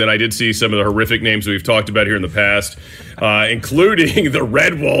couplings, and I did see some of the horrific names we've talked about here in the past, including the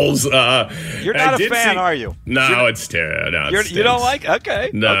Red Wolves. You're not a fan, are you? No, it's terrible. No, you don't like? Okay.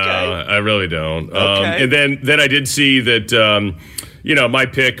 No, okay. I really don't. Okay. And then I did see that, my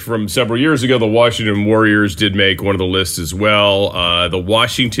pick from several years ago, the Washington Warriors did make one of the lists as well. The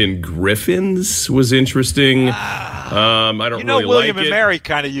Washington Griffins was interesting. I don't really William like it. and Mary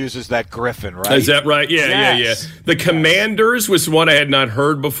kind of uses that Griffin, right? Is that right? Yeah. The Commanders was one I had not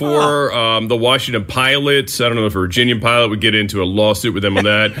heard before. The Washington Pilots. I don't know if a Virginian pilot would get into a lawsuit with them on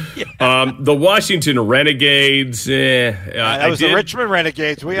that. The Washington Renegades. That was the Richmond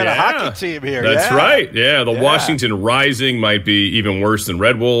Renegades. We had a hockey team here. That's right. Yeah, the Washington Rising might be even worse than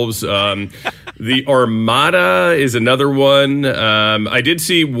Red Wolves. The Armada is another one. I did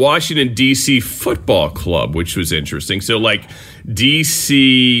see Washington, D.C. Football Club, which was interesting. So, like,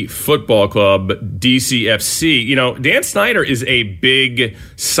 DC Football Club, DCFC. Dan Snyder is a big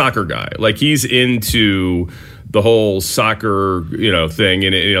soccer guy. Like, he's into the whole soccer, thing.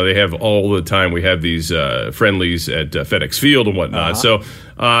 And, they have all the time. We have these friendlies at FedEx Field and whatnot. So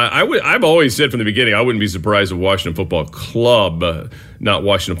I've always said from the beginning, I wouldn't be surprised if Washington Football Club, not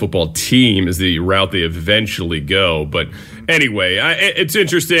Washington Football Team, is the route they eventually go. But anyway, it's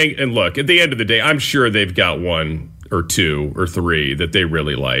interesting. And look, at the end of the day, I'm sure they've got one or two or three that they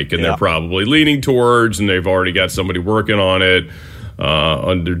really like. And they're probably leaning towards, and they've already got somebody working on it.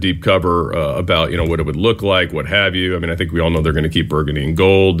 Under deep cover about what it would look like, what have you. I mean, I think we all know they're going to keep burgundy and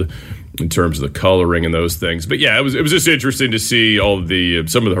gold in terms of the coloring and those things. But yeah, it was just interesting to see all of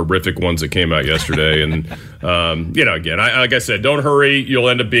some of the horrific ones that came out yesterday. And again, like I said, don't hurry. You'll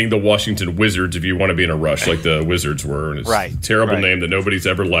end up being the Washington Wizards if you want to be in a rush like the Wizards were. And it's a terrible name that nobody's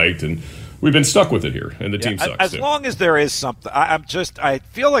ever liked. And we've been stuck with it here, and the team sucks. As long as there is something, I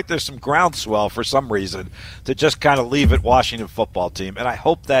feel like there's some groundswell for some reason to just kind of leave it Washington Football Team, and I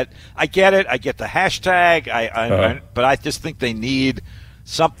hope that I get it. I get the hashtag, but I just think they need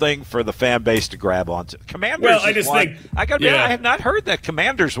something for the fan base to grab onto. Commanders. Well, I just think I have not heard that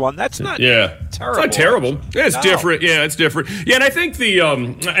Commanders one. That's not terrible. It's not terrible. It's different. Yeah, it's different. Yeah, and I think the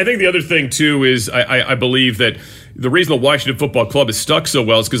other thing too is I believe that the reason the Washington Football Club is stuck so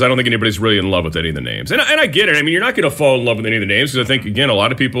well is because I don't think anybody's really in love with any of the names. And I get it. I mean, you're not going to fall in love with any of the names because I think, again, a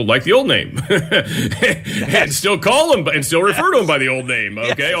lot of people like the old name and still call them and still refer to them by the old name,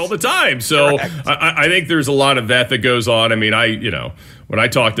 all the time. So I think there's a lot of that goes on. I mean, when I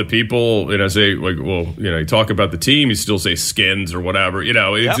talk to people and I say, like, well, you talk about the team, you still say Skins or whatever.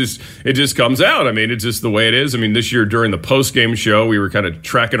 It just comes out. I mean, it's just the way it is. I mean, this year during the post-game show, we were kind of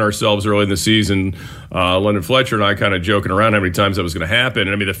tracking ourselves early in the season. London Fletcher and I kind of joking around how many times that was going to happen.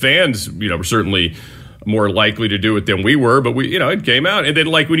 And I mean, the fans, were certainly more likely to do it than we were, but it came out. And then,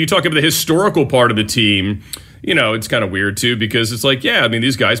 like, when you talk about the historical part of the team, it's kind of weird too because it's like, I mean,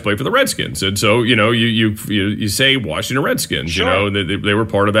 these guys play for the Redskins, and so you say Washington Redskins, they were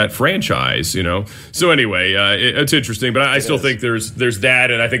part of that franchise, So anyway, it's interesting, but I still think there's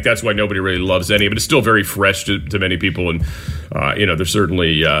that, and I think that's why nobody really loves any of it. It's still very fresh to many people, and there's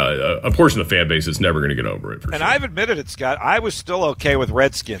certainly a portion of the fan base that's never going to get over it. And I've admitted it, Scott. I was still okay with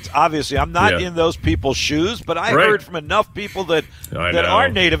Redskins. Obviously, I'm not in those people's shoes, but I heard from enough people that are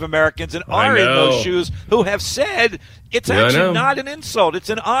Native Americans and are in those shoes who have said it's actually not an insult. It's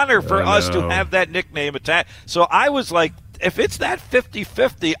an honor for us to have that nickname attached. So I was like, if it's that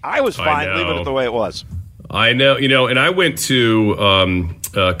 50-50, I was fine leaving it the way it was. I know, and I went to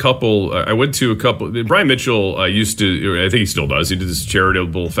a couple. Brian Mitchell used to, I think he still does. He did this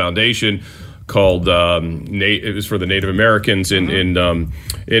charitable foundation called it was for the Native Americans in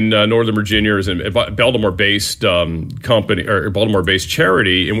Northern Virginia, is a Baltimore-based company or Baltimore-based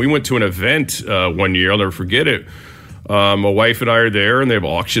charity, and we went to an event one year. I'll never forget it. My wife and I are there, and they have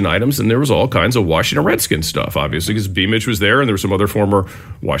auction items, and there was all kinds of Washington Redskins stuff, obviously, because B. Mitch was there, and there were some other former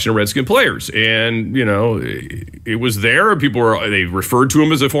Washington Redskin players. And, it was there, and they referred to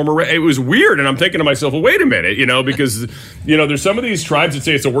him as a former It was weird, and I'm thinking to myself, well, wait a minute, because, there's some of these tribes that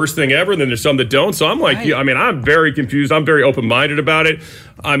say it's the worst thing ever, and then there's some that don't. So I'm like, I'm very confused. I'm very open-minded about it.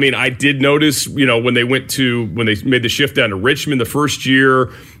 I mean, I did notice, when they made the shift down to Richmond the first year,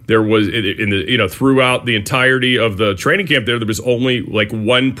 there was throughout the entirety of the training camp there was only like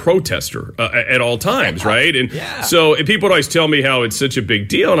one protester at all times, right? And so people would always tell me how it's such a big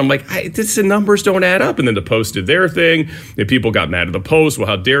deal, and I'm like, the numbers don't add up. And then the Post did their thing, and people got mad at the Post. Well,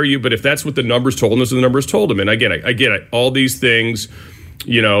 how dare you? But if that's what the numbers told them, that's what the numbers told them. And again, I get it. All these things,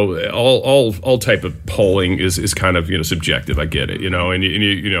 all type of polling is kind of subjective. I get it, and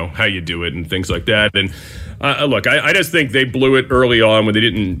you know how you do it and things like that. And look, I just think they blew it early on when they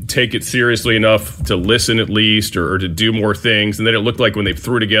didn't take it seriously enough to listen at least or to do more things. And then it looked like when they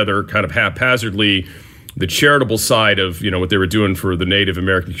threw together kind of haphazardly the charitable side of what they were doing for the Native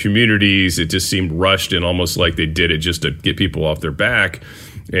American communities, it just seemed rushed and almost like they did it just to get people off their back.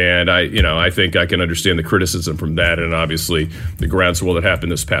 And I think I can understand the criticism from that, and obviously the groundswell that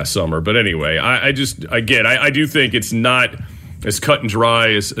happened this past summer. But anyway, I do think it's not as cut and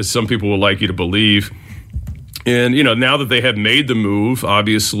dry as some people would like you to believe. And now that they have made the move,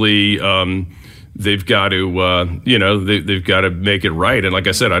 obviously they've got to they've got to make it right. And like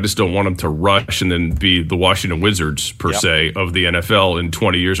I said, I just don't want them to rush and then be the Washington Wizards per se of the NFL in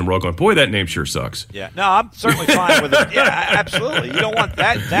 20 years, and we're all going, boy, that name sure sucks. Yeah, no, I'm certainly fine with it. Yeah, absolutely. You don't want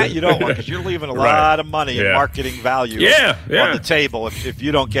that you don't want, because you're leaving a lot of money and marketing value on the table if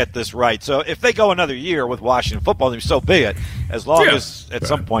you don't get this right. So if they go another year with Washington football, then so be it, as long as at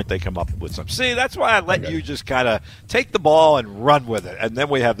some point they come up with some. See, that's why I let you just kind of take the ball and run with it, and then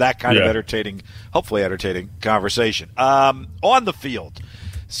we have that kind of hopefully entertaining conversation. On the field,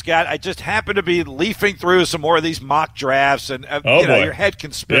 Scott, I just happened to be leafing through some more of these mock drafts, and your head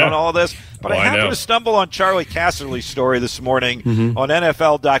can spin on all this, but I happened to stumble on Charlie Casserly's story this morning on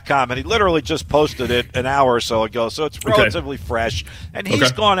NFL.com, and he literally just posted it an hour or so ago, so it's relatively fresh, and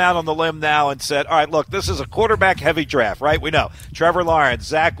he's gone out on the limb now and said, all right, look, this is a quarterback-heavy draft, right? We know Trevor Lawrence,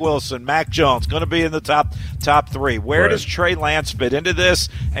 Zach Wilson, Mac Jones, going to be in the top three. Where does Trey Lance fit into this?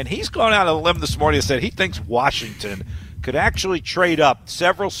 And he's gone out on a limb this morning and said he thinks Washington could actually trade up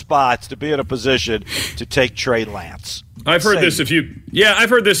several spots to be in a position to take Trey Lance. I've heard this I've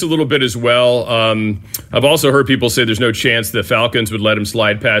heard this a little bit as well. I've also heard people say there's no chance the Falcons would let him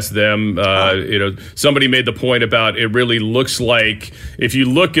slide past them. Somebody made the point about it really looks like, if you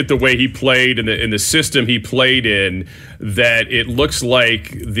look at the way he played in the system he played in, that it looks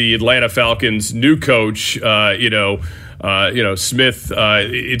like the Atlanta Falcons' new coach, Smith,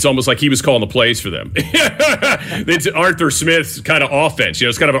 it's almost like he was calling the plays for them. It's Arthur Smith's kind of offense.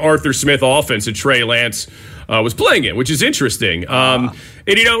 It's kind of an Arthur Smith offense that Trey Lance was playing it, which is interesting.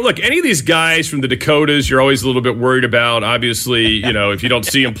 And, look, any of these guys from the Dakotas, you're always a little bit worried about. Obviously, if you don't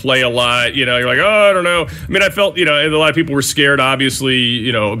see them play a lot, you're like, oh, I don't know. I mean, I felt, and a lot of people were scared, obviously,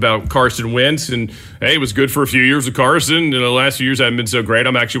 about Carson Wentz. And, hey, it was good for a few years with Carson. The last few years haven't been so great.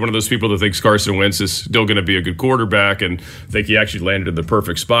 I'm actually one of those people that thinks Carson Wentz is still going to be a good quarterback, and think he actually landed in the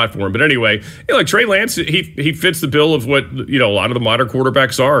perfect spot for him. But anyway, like Trey Lance, he fits the bill of what, a lot of the modern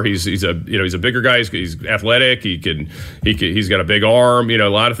quarterbacks are. He's a bigger guy. He's athletic. He's got a big arm. A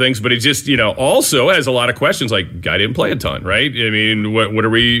lot of things, but he just, also has a lot of questions. Like, guy didn't play a ton, right? I mean, what are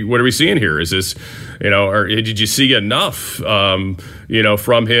we seeing here? Is this, or did you see enough, from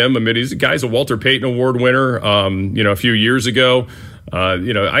him? I mean, he's a Walter Payton Award winner, a few years ago. I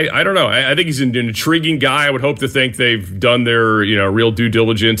don't know. I think he's an intriguing guy. I would hope to think they've done their, real due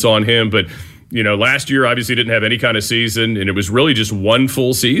diligence on him, but last year obviously didn't have any kind of season, and it was really just one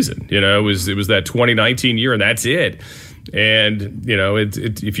full season. It was that 2019 year, and that's it. And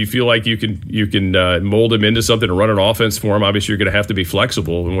if you feel like you can mold him into something and run an offense for him, obviously you're going to have to be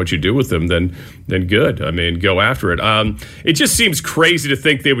flexible in what you do with him. Then good. I mean, go after it. It just seems crazy to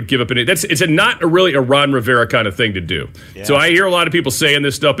think they would give up it's not really a Ron Rivera kind of thing to do. Yeah. So I hear a lot of people saying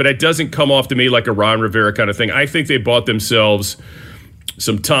this stuff, but it doesn't come off to me like a Ron Rivera kind of thing. I think they bought themselves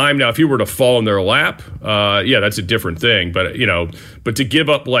some time. Now, if you were to fall in their lap, that's a different thing. But but to give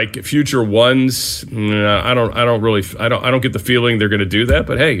up like future ones, I don't get the feeling they're going to do that.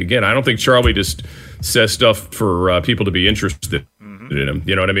 But hey, again, I don't think Charlie just says stuff for people to be interested in him.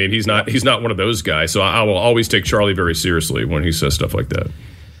 You know what I mean? He's not one of those guys. So I will always take Charlie very seriously when he says stuff like that,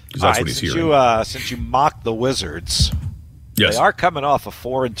 because that's what he's hearing. Since you mocked the Wizards. Yes. They are coming off a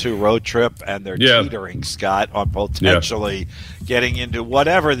 4-2 road trip, and they're teetering, Scott, on potentially getting into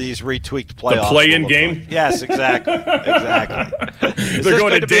whatever these retweaked playoffs. The play-in game? Yes, exactly. They're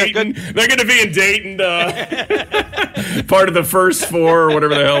going to Dayton. They're going to be in Dayton, part of the first four or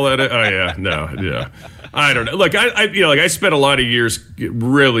whatever the hell that is. Oh, yeah. No, yeah. I don't know. Look, I spent a lot of years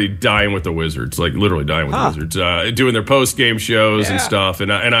really dying with the Wizards, like literally dying with the Wizards, doing their post-game shows and stuff,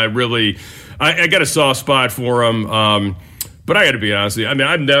 and I really I got a soft spot for them. But I got to be honest with you.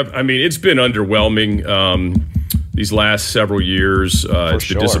 I mean, it's been underwhelming these last several years. It's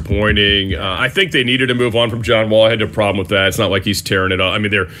been disappointing. I think they needed to move on from John Wall. I had no problem with that. It's not like he's tearing it up. I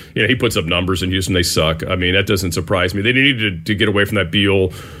mean, he puts up numbers in Houston. They suck. I mean, that doesn't surprise me. They needed to get away from that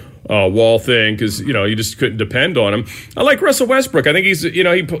Beal Wall thing because you just couldn't depend on him. I like Russell Westbrook. I think he's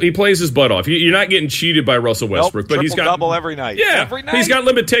he plays his butt off. You're not getting cheated by Russell Westbrook, but he's got double every night. Yeah, every night. He's got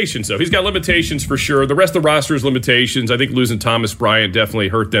limitations though. He's got limitations for sure. The rest of the roster is limitations. I think losing Thomas Bryant definitely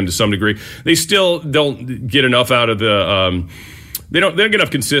hurt them to some degree. They still don't get enough out of the. They don't get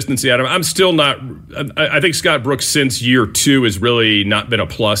enough consistency out of him. I'm still not. I think Scott Brooks since year 2 has really not been a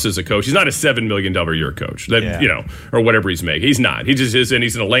plus as a coach. He's not a $7 million a year coach. Or whatever he's making. He's not. He just is, and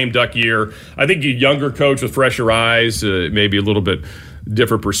he's in a lame duck year. I think a younger coach with fresher eyes, maybe a little bit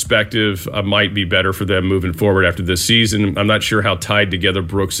different perspective, might be better for them moving forward after this season. I'm not sure how tied together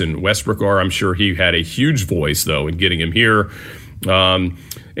Brooks and Westbrook are. I'm sure he had a huge voice though in getting him here. And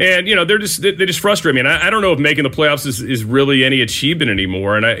they just frustrate me. And I don't know if making the playoffs is really any achievement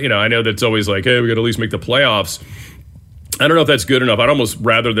anymore. And I know that's always like, hey, we got to at least make the playoffs. I don't know if that's good enough. I'd almost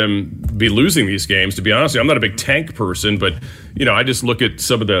rather them be losing these games, to be honest. I'm not a big tank person, but I just look at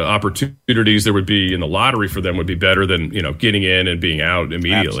some of the opportunities there would be in the lottery for them would be better than getting in and being out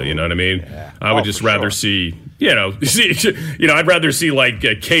immediately. Absolutely. You know what I mean? Yeah. I would just rather see. I'd rather see like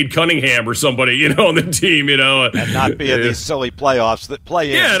Cade Cunningham or somebody, on the team, and not be in these silly playoffs that play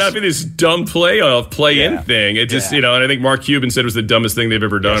in. Yeah, not be this dumb play-in thing. It just, and I think Mark Cuban said it was the dumbest thing they've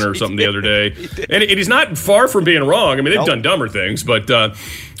ever done or something the other day. And he's not far from being wrong. I mean, they've done dumber things, but I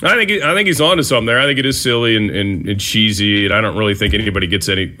think he's on to something there. I think it is silly and cheesy, and I don't really think anybody gets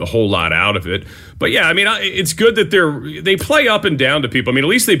a whole lot out of it. But yeah, I mean, it's good that they play up and down to people. I mean, at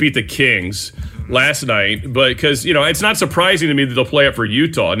least they beat the Kings last night, but because it's not surprising to me that they'll play up for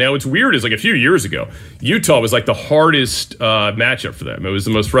Utah. Now what's weird is like a few years ago, Utah was like the hardest matchup for them. It was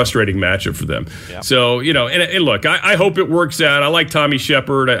the most frustrating matchup for them. Yep. So and look, I hope it works out. I like Tommy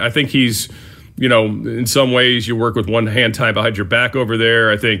Shepard. I think he's in some ways you work with one hand tied behind your back over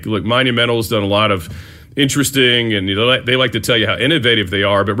there. I think Monumental's done a lot of interesting, and they like to tell you how innovative they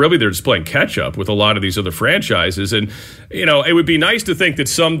are, but really they're just playing catch up with a lot of these other franchises. And it would be nice to think that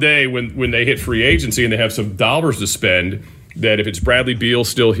someday when they hit free agency and they have some dollars to spend, that if it's Bradley Beal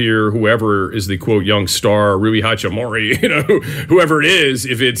still here, whoever is the quote young star, Rui Hachimura, whoever it is,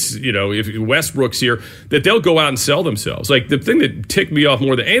 if it's if Westbrook's here, that they'll go out and sell themselves. Like the thing that ticked me off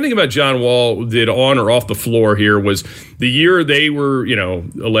more than anything about John Wall did on or off the floor here was the year they were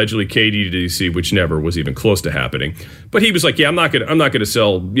allegedly KD to DC, which never was even close to happening. But he was like, yeah, I'm not gonna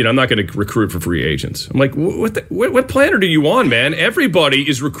sell, I'm not gonna recruit for free agents. I'm like, what planet are you on, man? Everybody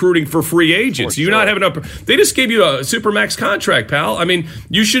is recruiting for free agents. Do you not have enough? They just gave you a supermax contract, pal. I mean,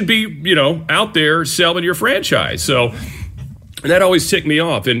 you should be, out there selling your franchise. So that always ticked me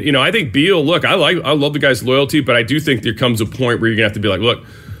off. And, I think Beal, look, I love the guy's loyalty, but I do think there comes a point where you're going to have to be like, look,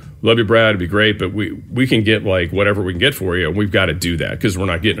 love you, Brad, it'd be great, but we can get like whatever we can get for you, and we've got to do that because we're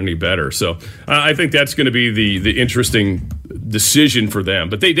not getting any better. So I think that's going to be the interesting decision for them.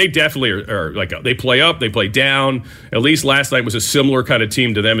 But they definitely are like, they play up, they play down. At least last night was a similar kind of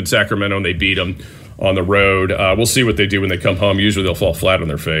team to them in Sacramento, and they beat them on the road. We'll see what they do when they come home. Usually they'll fall flat on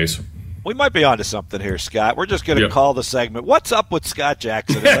their face. We might be onto something here, Scott. We're just going to call the segment "What's Up with Scott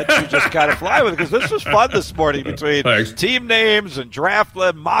Jackson?" and let you just kind of fly with it, because this was fun this morning between team names and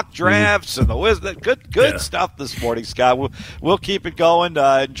mock drafts and the wisdom. Good stuff this morning, Scott. We'll keep it going.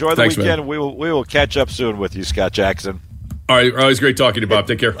 Enjoy the weekend. Man. We will catch up soon with you, Scott Jackson. All right, always great talking to you, Bob.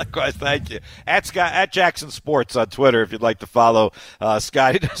 Take care. Likewise, thank you. At Jackson Sports on Twitter, if you'd like to follow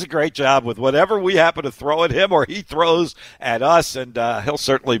Scott. He does a great job with whatever we happen to throw at him or he throws at us, and he'll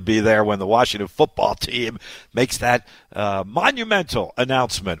certainly be there when the Washington football team makes that monumental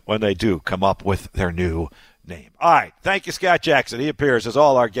announcement when they do come up with their new name. All right. Thank you, Scott Jackson. He appears, as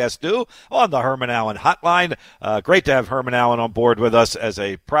all our guests do, on the Herman Allen Hotline. Great to have Herman Allen on board with us as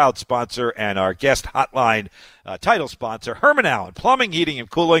a proud sponsor and our guest hotline title sponsor. Herman Allen, plumbing, heating, and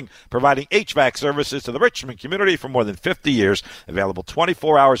cooling, providing HVAC services to the Richmond community for more than 50 years. Available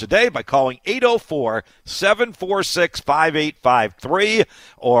 24 hours a day by calling 804-746-5853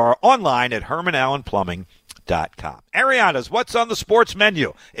 or online at hermanallenplumbing.com. Ariana's What's on the Sports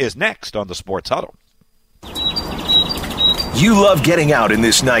Menu is next on the Sports Huddle. You love getting out in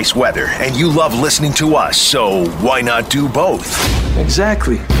this nice weather, and you love listening to us, so why not do both?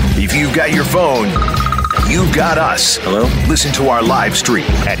 Exactly. If you've got your phone, you've got us. Hello? Listen to our live stream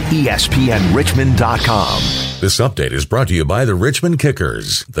at ESPNRichmond.com. This update is brought to you by the Richmond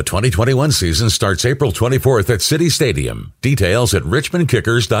Kickers. The 2021 season starts April 24th at City Stadium. Details at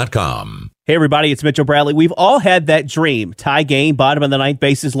richmondkickers.com. Hey everybody, it's Mitchell Bradley. We've all had that dream. Tie game, bottom of the ninth,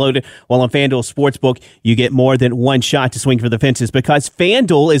 bases loaded. Well, on FanDuel Sportsbook, you get more than one shot to swing for the fences because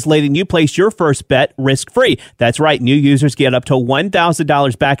FanDuel is letting you place your first bet risk-free. That's right. New users get up to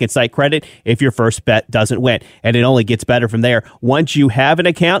 $1,000 back in site credit if your first bet doesn't win. And it only gets better from there. Once you have an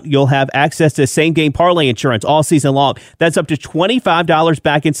account, you'll have access to same-game parlay insurance all season long. That's up to $25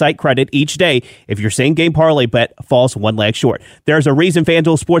 back in site credit each day if your same-game parlay bet falls one leg short. There's a reason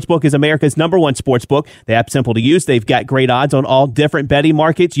FanDuel Sportsbook is America's number one sportsbook. The app's simple to use. They've got great odds on all different betting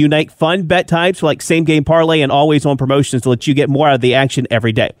markets, unique fun bet types like same-game parlay and always-on promotions to let you get more out of the action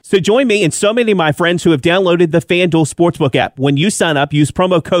every day. So join me and so many of my friends who have downloaded the FanDuel Sportsbook app. When you sign up, use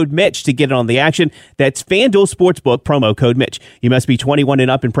promo code Mitch to get in on the action. That's FanDuel Sportsbook, promo code Mitch. You must be 21 and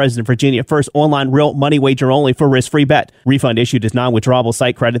up in President Virginia. First online real money wager only for risk-free bet. Refund issued as non-withdrawable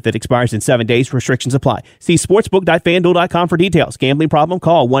site credit that expires in 7 days. Restrictions apply. See sportsbook.fanduel.com for details. Gambling problem?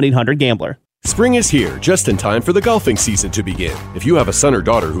 Call 1-800-GAMBLER. Spring is here, just in time for the golfing season to begin. If you have a son or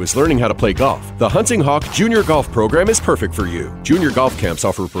daughter who is learning how to play golf, the Hunting Hawk Junior Golf Program is perfect for you. Junior golf camps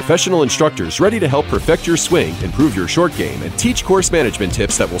offer professional instructors ready to help perfect your swing, improve your short game, and teach course management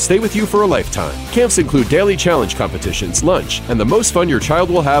tips that will stay with you for a lifetime. Camps include daily challenge competitions, lunch, and the most fun your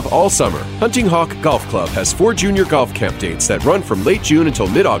child will have all summer. Hunting Hawk Golf Club has 4 junior golf camp dates that run from late June until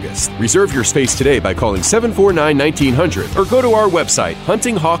mid-August. Reserve your space today by calling 749-1900 or go to our website,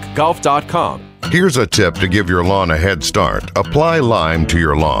 huntinghawkgolf.com. Here's a tip to give your lawn a head start. Apply lime to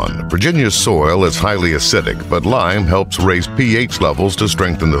your lawn. Virginia's soil is highly acidic, but lime helps raise pH levels to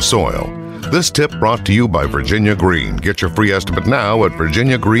strengthen the soil. This tip brought to you by Virginia Green. Get your free estimate now at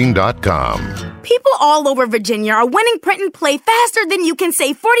virginiagreen.com. People all over Virginia are winning print and play faster than you can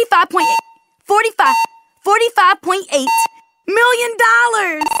say $45.8 million,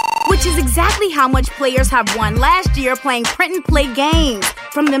 which is exactly how much players have won last year playing print and play games.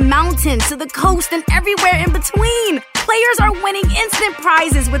 From the mountains to the coast and everywhere in between, players are winning instant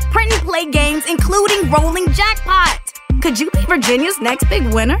prizes with print and play games, including rolling jackpot. Could you be Virginia's next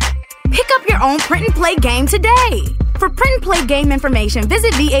big winner? Pick up your own print and play game today. For print and play game information,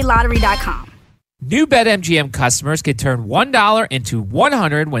 visit VALottery.com. New BetMGM customers can turn $1 into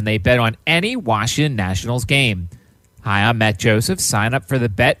 $100 when they bet on any Washington Nationals game. Hi, I'm Matt Joseph. Sign up for the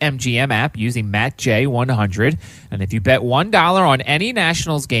BetMGM app using MattJ100. And if you bet $1 on any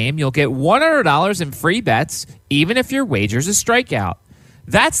Nationals game, you'll get $100 in free bets, even if your wager's a strikeout.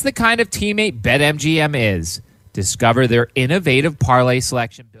 That's the kind of teammate BetMGM is. Discover their innovative parlay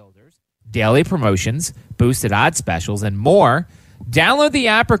selection builders, daily promotions, boosted odds specials, and more. Download the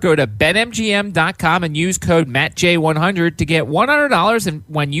app or go to BetMGM.com and use code MattJ100 to get $100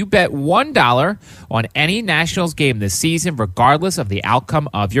 when you bet $1 on any Nationals game this season, regardless of the outcome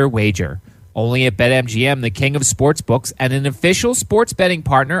of your wager. Only at BetMGM, the king of sportsbooks and an official sports betting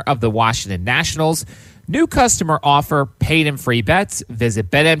partner of the Washington Nationals. New customer offer, paid and free bets.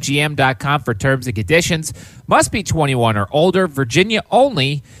 Visit BetMGM.com for terms and conditions. Must be 21 or older. Virginia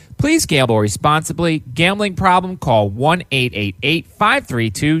only. Please gamble responsibly. Gambling problem? Call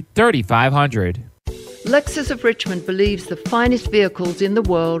 1-888-532-3500. Lexus of Richmond believes the finest vehicles in the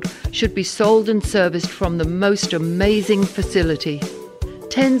world should be sold and serviced from the most amazing facility.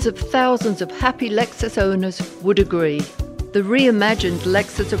 Tens of thousands of happy Lexus owners would agree. The reimagined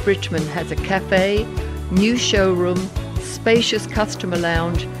Lexus of Richmond has a cafe, new showroom, spacious customer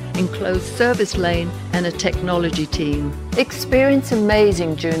lounge, enclosed service lane, and a technology team. Experience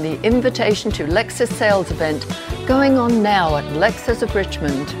amazing during the Invitation to Lexus sales event going on now at Lexus of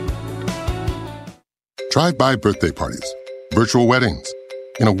Richmond. Drive-by birthday parties, virtual weddings.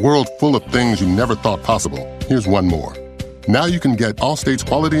 In a world full of things you never thought possible, here's one more. Now you can get Allstate's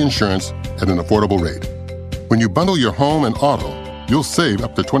quality insurance at an affordable rate. When you bundle your home and auto, you'll save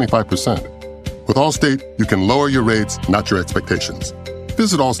up to 25%. With Allstate, you can lower your rates, not your expectations.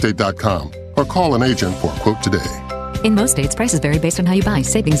 Visit Allstate.com or call an agent for a quote today. In most states, prices vary based on how you buy.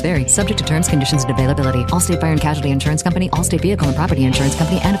 Savings vary, subject to terms, conditions, and availability. Allstate Fire and Casualty Insurance Company, Allstate Vehicle and Property Insurance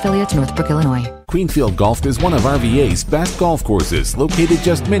Company, and affiliates, Northbrook, Illinois. Queenfield Golf is one of RVA's best golf courses, located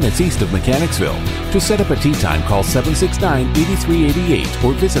just minutes east of Mechanicsville. To set up a tee time, call 769-8388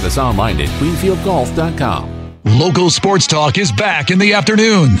 or visit us online at queenfieldgolf.com. Local sports talk is back in the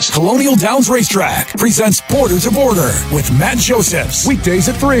afternoons. Colonial Downs Racetrack presents Border to Border with Matt Josephs. Weekdays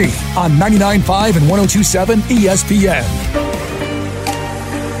at 3 on 99.5 and 102.7 ESPN.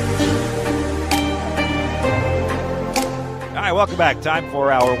 All right, welcome back. Time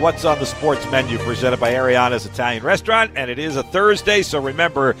for our What's on the Sports Menu presented by Ariana's Italian Restaurant, and it is a Thursday, so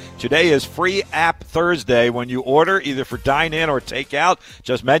remember, today is Free App Thursday. When you order, either for dine-in or takeout,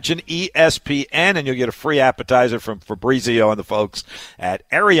 just mention ESPN, and you'll get a free appetizer from Fabrizio and the folks at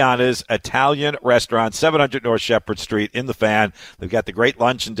Ariana's Italian Restaurant, 700 North Shepherd Street in the Fan. They've got the great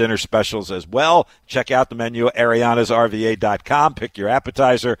lunch and dinner specials as well. Check out the menu at arianasrva.com. Pick your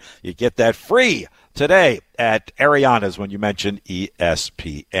appetizer. You get that free today at Ariana's when you mention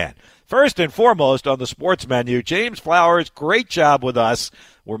ESPN. First and foremost on the sports menu, James Flowers, great job with us.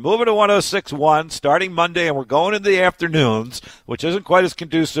 We're moving to 106.1 starting Monday, and we're going in the afternoons, which isn't quite as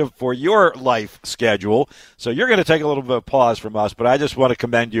conducive for your life schedule. So you're going to take a little bit of pause from us, but I just want to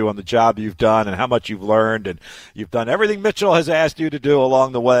commend you on the job you've done and how much you've learned. And you've done everything Mitchell has asked you to do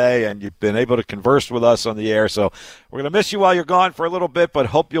along the way, and you've been able to converse with us on the air. So we're going to miss you while you're gone for a little bit, but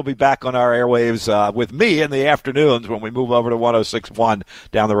hope you'll be back on our airwaves with me in the afternoons when we move over to 106.1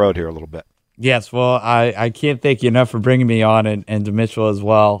 down the road here a little bit. Yes, well, I can't thank you enough for bringing me on and to Mitchell as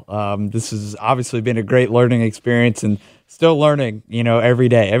well. This has obviously been a great learning experience and still learning, every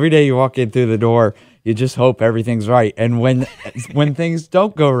day. Every day you walk in through the door, you just hope everything's right. And when things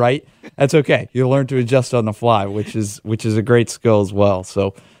don't go right, that's okay. You learn to adjust on the fly, which is a great skill as well.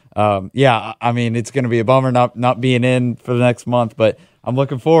 So, it's going to be a bummer not being in for the next month, but I'm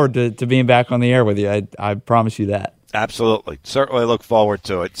looking forward to being back on the air with you. I promise you that. Absolutely. Certainly look forward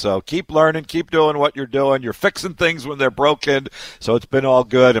to it. So keep learning, keep doing what you're doing. You're fixing things when they're broken. So it's been all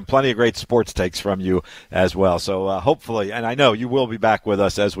good, and plenty of great sports takes from you as well. So hopefully, and I know you will be back with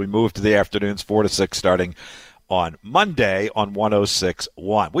us as we move to the afternoons, 4 to 6 starting on Monday on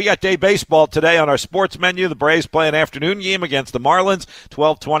 106.1. We got day baseball today on our sports menu. The Braves play an afternoon game against the Marlins.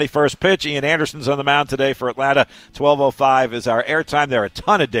 12:20 first pitch. Ian Anderson's on the mound today for Atlanta. 12:05 is our airtime. There are a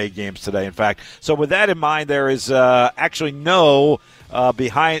ton of day games today, in fact. So with that in mind, there is actually no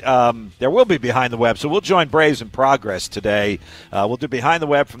there will be Behind the Web. So we'll join Braves in Progress today. We'll do Behind the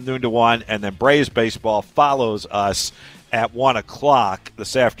Web from noon to 1, and then Braves baseball follows us at 1 o'clock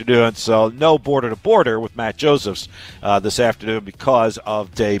this afternoon. So no Border to Border with Matt Josephs this afternoon because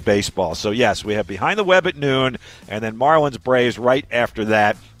of day baseball. So, yes, we have Behind the Web at noon, and then Marlins Braves right after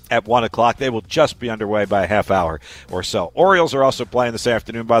that at 1 o'clock. They will just be underway by a half hour or so. Orioles are also playing this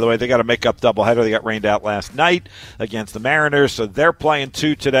afternoon, by the way. They got a make-up doubleheader. They got rained out last night against the Mariners, so they're playing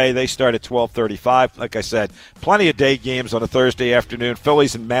 2 today. They start at 12:35. Like I said, plenty of day games on a Thursday afternoon.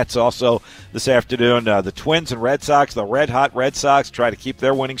 Phillies and Mets also this afternoon. The Twins and Red Sox, the red-hot Red Sox, try to keep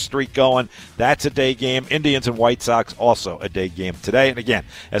their winning streak going. That's a day game. Indians and White Sox, also a day game today. And again,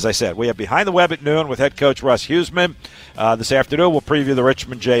 as I said, we have Behind the Web at noon with head coach Russ Huesman. This afternoon, we'll preview the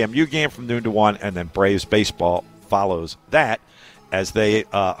Richmond JMU game from noon to 1, and then Braves baseball follows that as they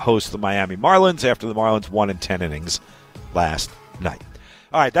host the Miami Marlins after the Marlins won in 10 innings last night.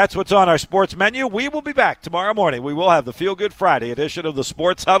 All right, that's what's on our sports menu. We will be back tomorrow morning. We will have the Feel Good Friday edition of the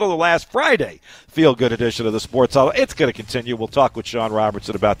Sports Huddle, the last Friday Feel Good edition of the Sports Huddle. It's going to continue. We'll talk with Sean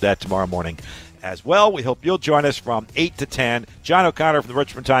Robertson about that tomorrow morning as well. We hope you'll join us from 8 to 10. John O'Connor from the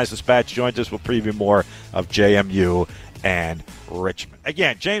Richmond Times-Dispatch joins us. We'll preview more of JMU and Richmond.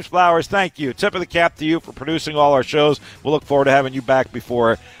 Again, James Flowers, thank you. Tip of the cap to you for producing all our shows. We'll look forward to having you back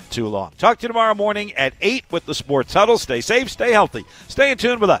before too long. Talk to you tomorrow morning at 8 with the Sports Huddle. Stay safe, stay healthy. Stay in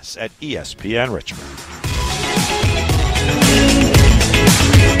tune with us at ESPN Richmond.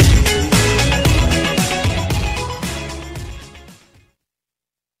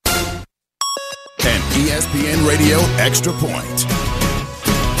 An ESPN Radio Extra Point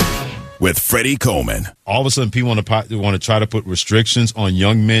with Freddie Coleman. All of a sudden, people want to try to put restrictions on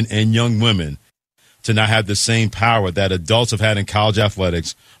young men and young women to not have the same power that adults have had in college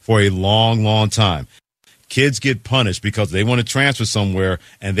athletics for a long, long time. Kids get punished because they want to transfer somewhere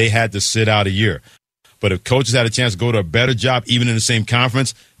and they had to sit out a year. But if coaches had a chance to go to a better job, even in the same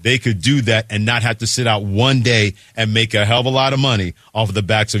conference, they could do that and not have to sit out one day and make a hell of a lot of money off of the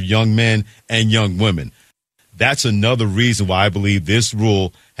backs of young men and young women. That's another reason why I believe this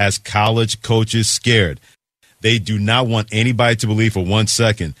rule has college coaches scared. They do not want anybody to believe for 1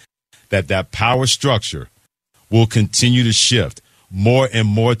 second that power structure will continue to shift more and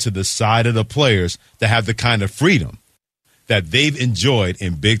more to the side of the players that have the kind of freedom that they've enjoyed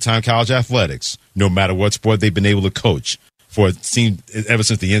in big-time college athletics, no matter what sport they've been able to coach for it seemed ever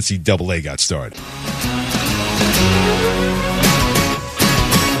since the NCAA got started.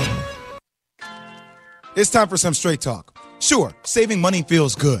 It's time for some straight talk. Sure, saving money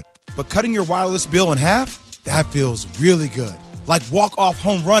feels good, but cutting your wireless bill in half, that feels really good. Like walk-off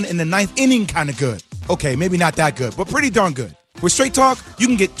home run in the 9th inning kind of good. Okay, maybe not that good, but pretty darn good. With Straight Talk, you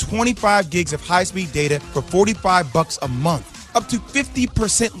can get 25 gigs of high-speed data for $45 a month. up to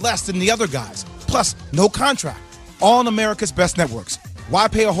 50% less than the other guys. Plus, no contract. All on America's best networks. Why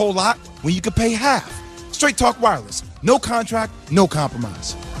pay a whole lot when you can pay half? Straight Talk Wireless. No contract, no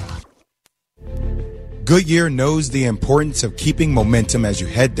compromise. Goodyear knows the importance of keeping momentum as you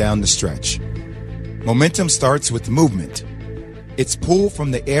head down the stretch. Momentum starts with movement. It's pulled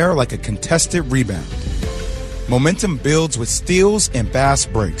from the air like a contested rebound. Momentum builds with steals and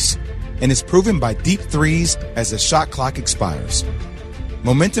fast breaks, and is proven by deep threes as the shot clock expires.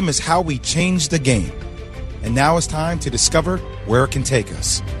 Momentum is how we change the game. And now it's time to discover where it can take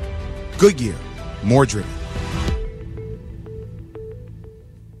us. Goodyear, more driven.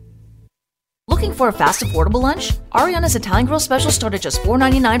 Looking for a fast, affordable lunch? Ariana's Italian Grill special start at just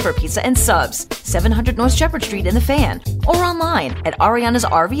 $4.99 for pizza and subs. 700 North Shepherd Street in the Fan. Or online at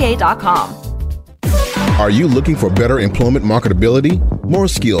arianasrva.com. Are you looking for better employment marketability? More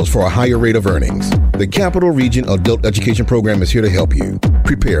skills for a higher rate of earnings? The Capital Region Adult Education Program is here to help you.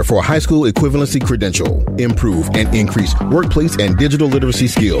 Prepare for a high school equivalency credential. Improve and increase workplace and digital literacy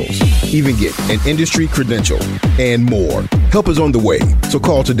skills. Even get an industry credential. And more. Help is on the way. So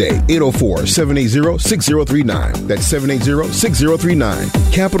call today, 804-780-6039. That's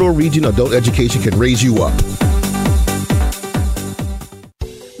 780-6039. Capital Region Adult Education can raise you up.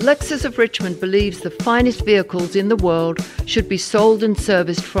 Lexus of Richmond believes the finest vehicles in the world should be sold and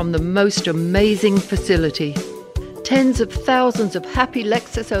serviced from the most amazing facility. Tens of thousands of happy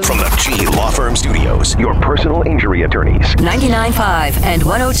Lexus owners. From the G Law Firm Studios, your personal injury attorneys. 99.5 and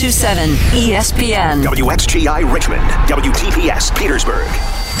 102.7 ESPN. WXGI Richmond, WTPS Petersburg.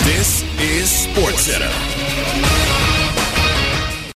 This is SportsCenter.